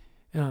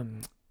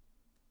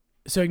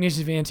 So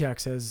Ignatius of Antioch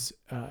says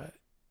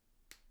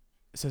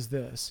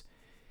this.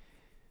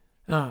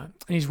 And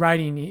he's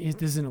writing,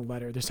 this isn't a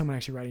letter, there's someone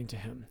actually writing to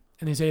him.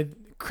 And they say,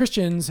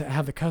 Christians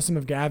have the custom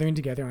of gathering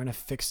together on a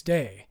fixed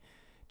day.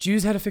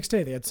 Jews had a fixed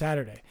day, they had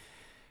Saturday.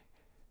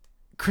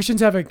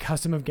 Christians have a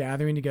custom of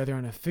gathering together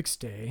on a fixed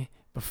day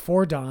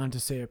before dawn to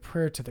say a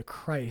prayer to the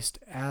Christ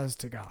as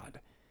to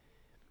God.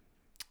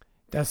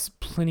 That's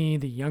Pliny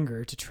the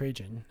Younger to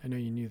Trajan. I know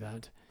you knew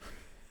that.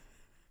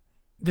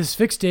 This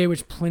fixed day,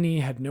 which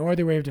Pliny had no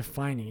other way of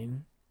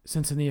defining,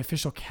 since in the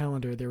official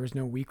calendar there was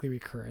no weekly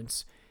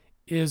recurrence,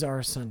 is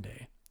our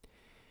Sunday.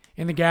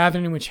 And the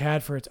gathering, which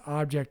had for its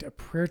object a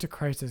prayer to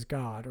Christ as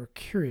God, or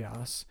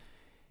Kyrios,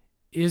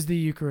 is the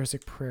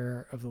Eucharistic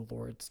prayer of the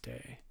Lord's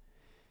Day.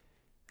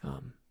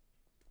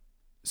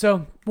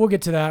 So we'll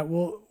get to that.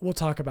 We'll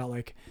talk about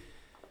like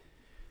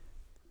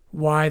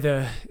why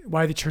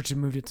the church had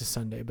moved it to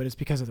Sunday, but it's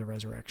because of the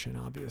resurrection,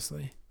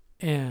 obviously.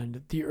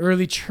 And the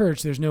early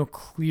church, there's no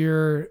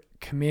clear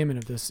commandment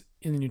of this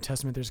in the New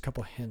Testament. There's a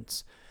couple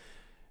hints,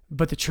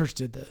 but the church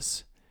did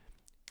this,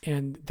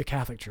 and the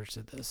Catholic Church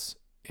did this,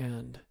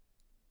 and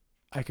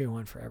I could go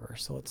on forever,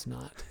 so let's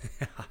not.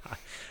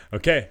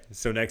 Okay,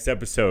 so next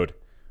episode,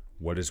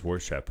 what is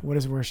worship? What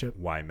is worship?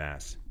 Why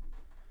Mass?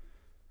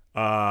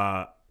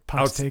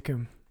 Pops take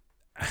him.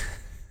 I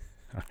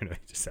don't know what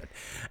you just said.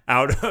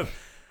 Out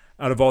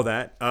of all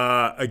that,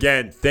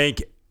 again,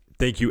 thank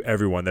you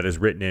everyone that has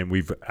written in.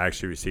 We've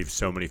actually received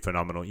so many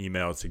phenomenal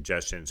emails,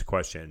 suggestions,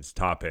 questions,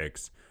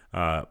 topics.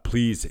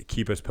 Please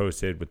keep us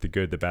posted with the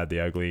good, the bad, the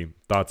ugly,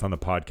 thoughts on the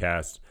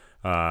podcast.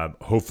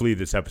 Hopefully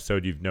this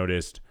episode you've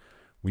noticed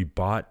we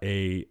bought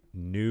a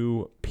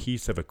new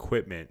piece of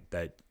equipment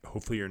that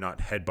hopefully you're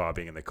not head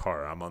bobbing in the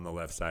car. I'm on the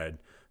left side.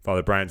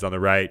 Father Brian's on the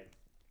right.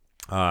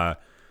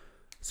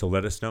 So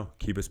let us know.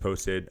 Keep us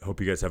posted. Hope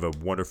you guys have a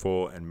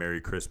wonderful and Merry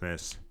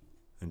Christmas.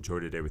 Enjoy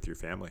today with your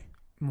family.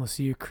 And we'll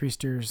see you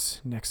ChrEasters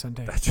next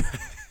Sunday. That's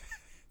right.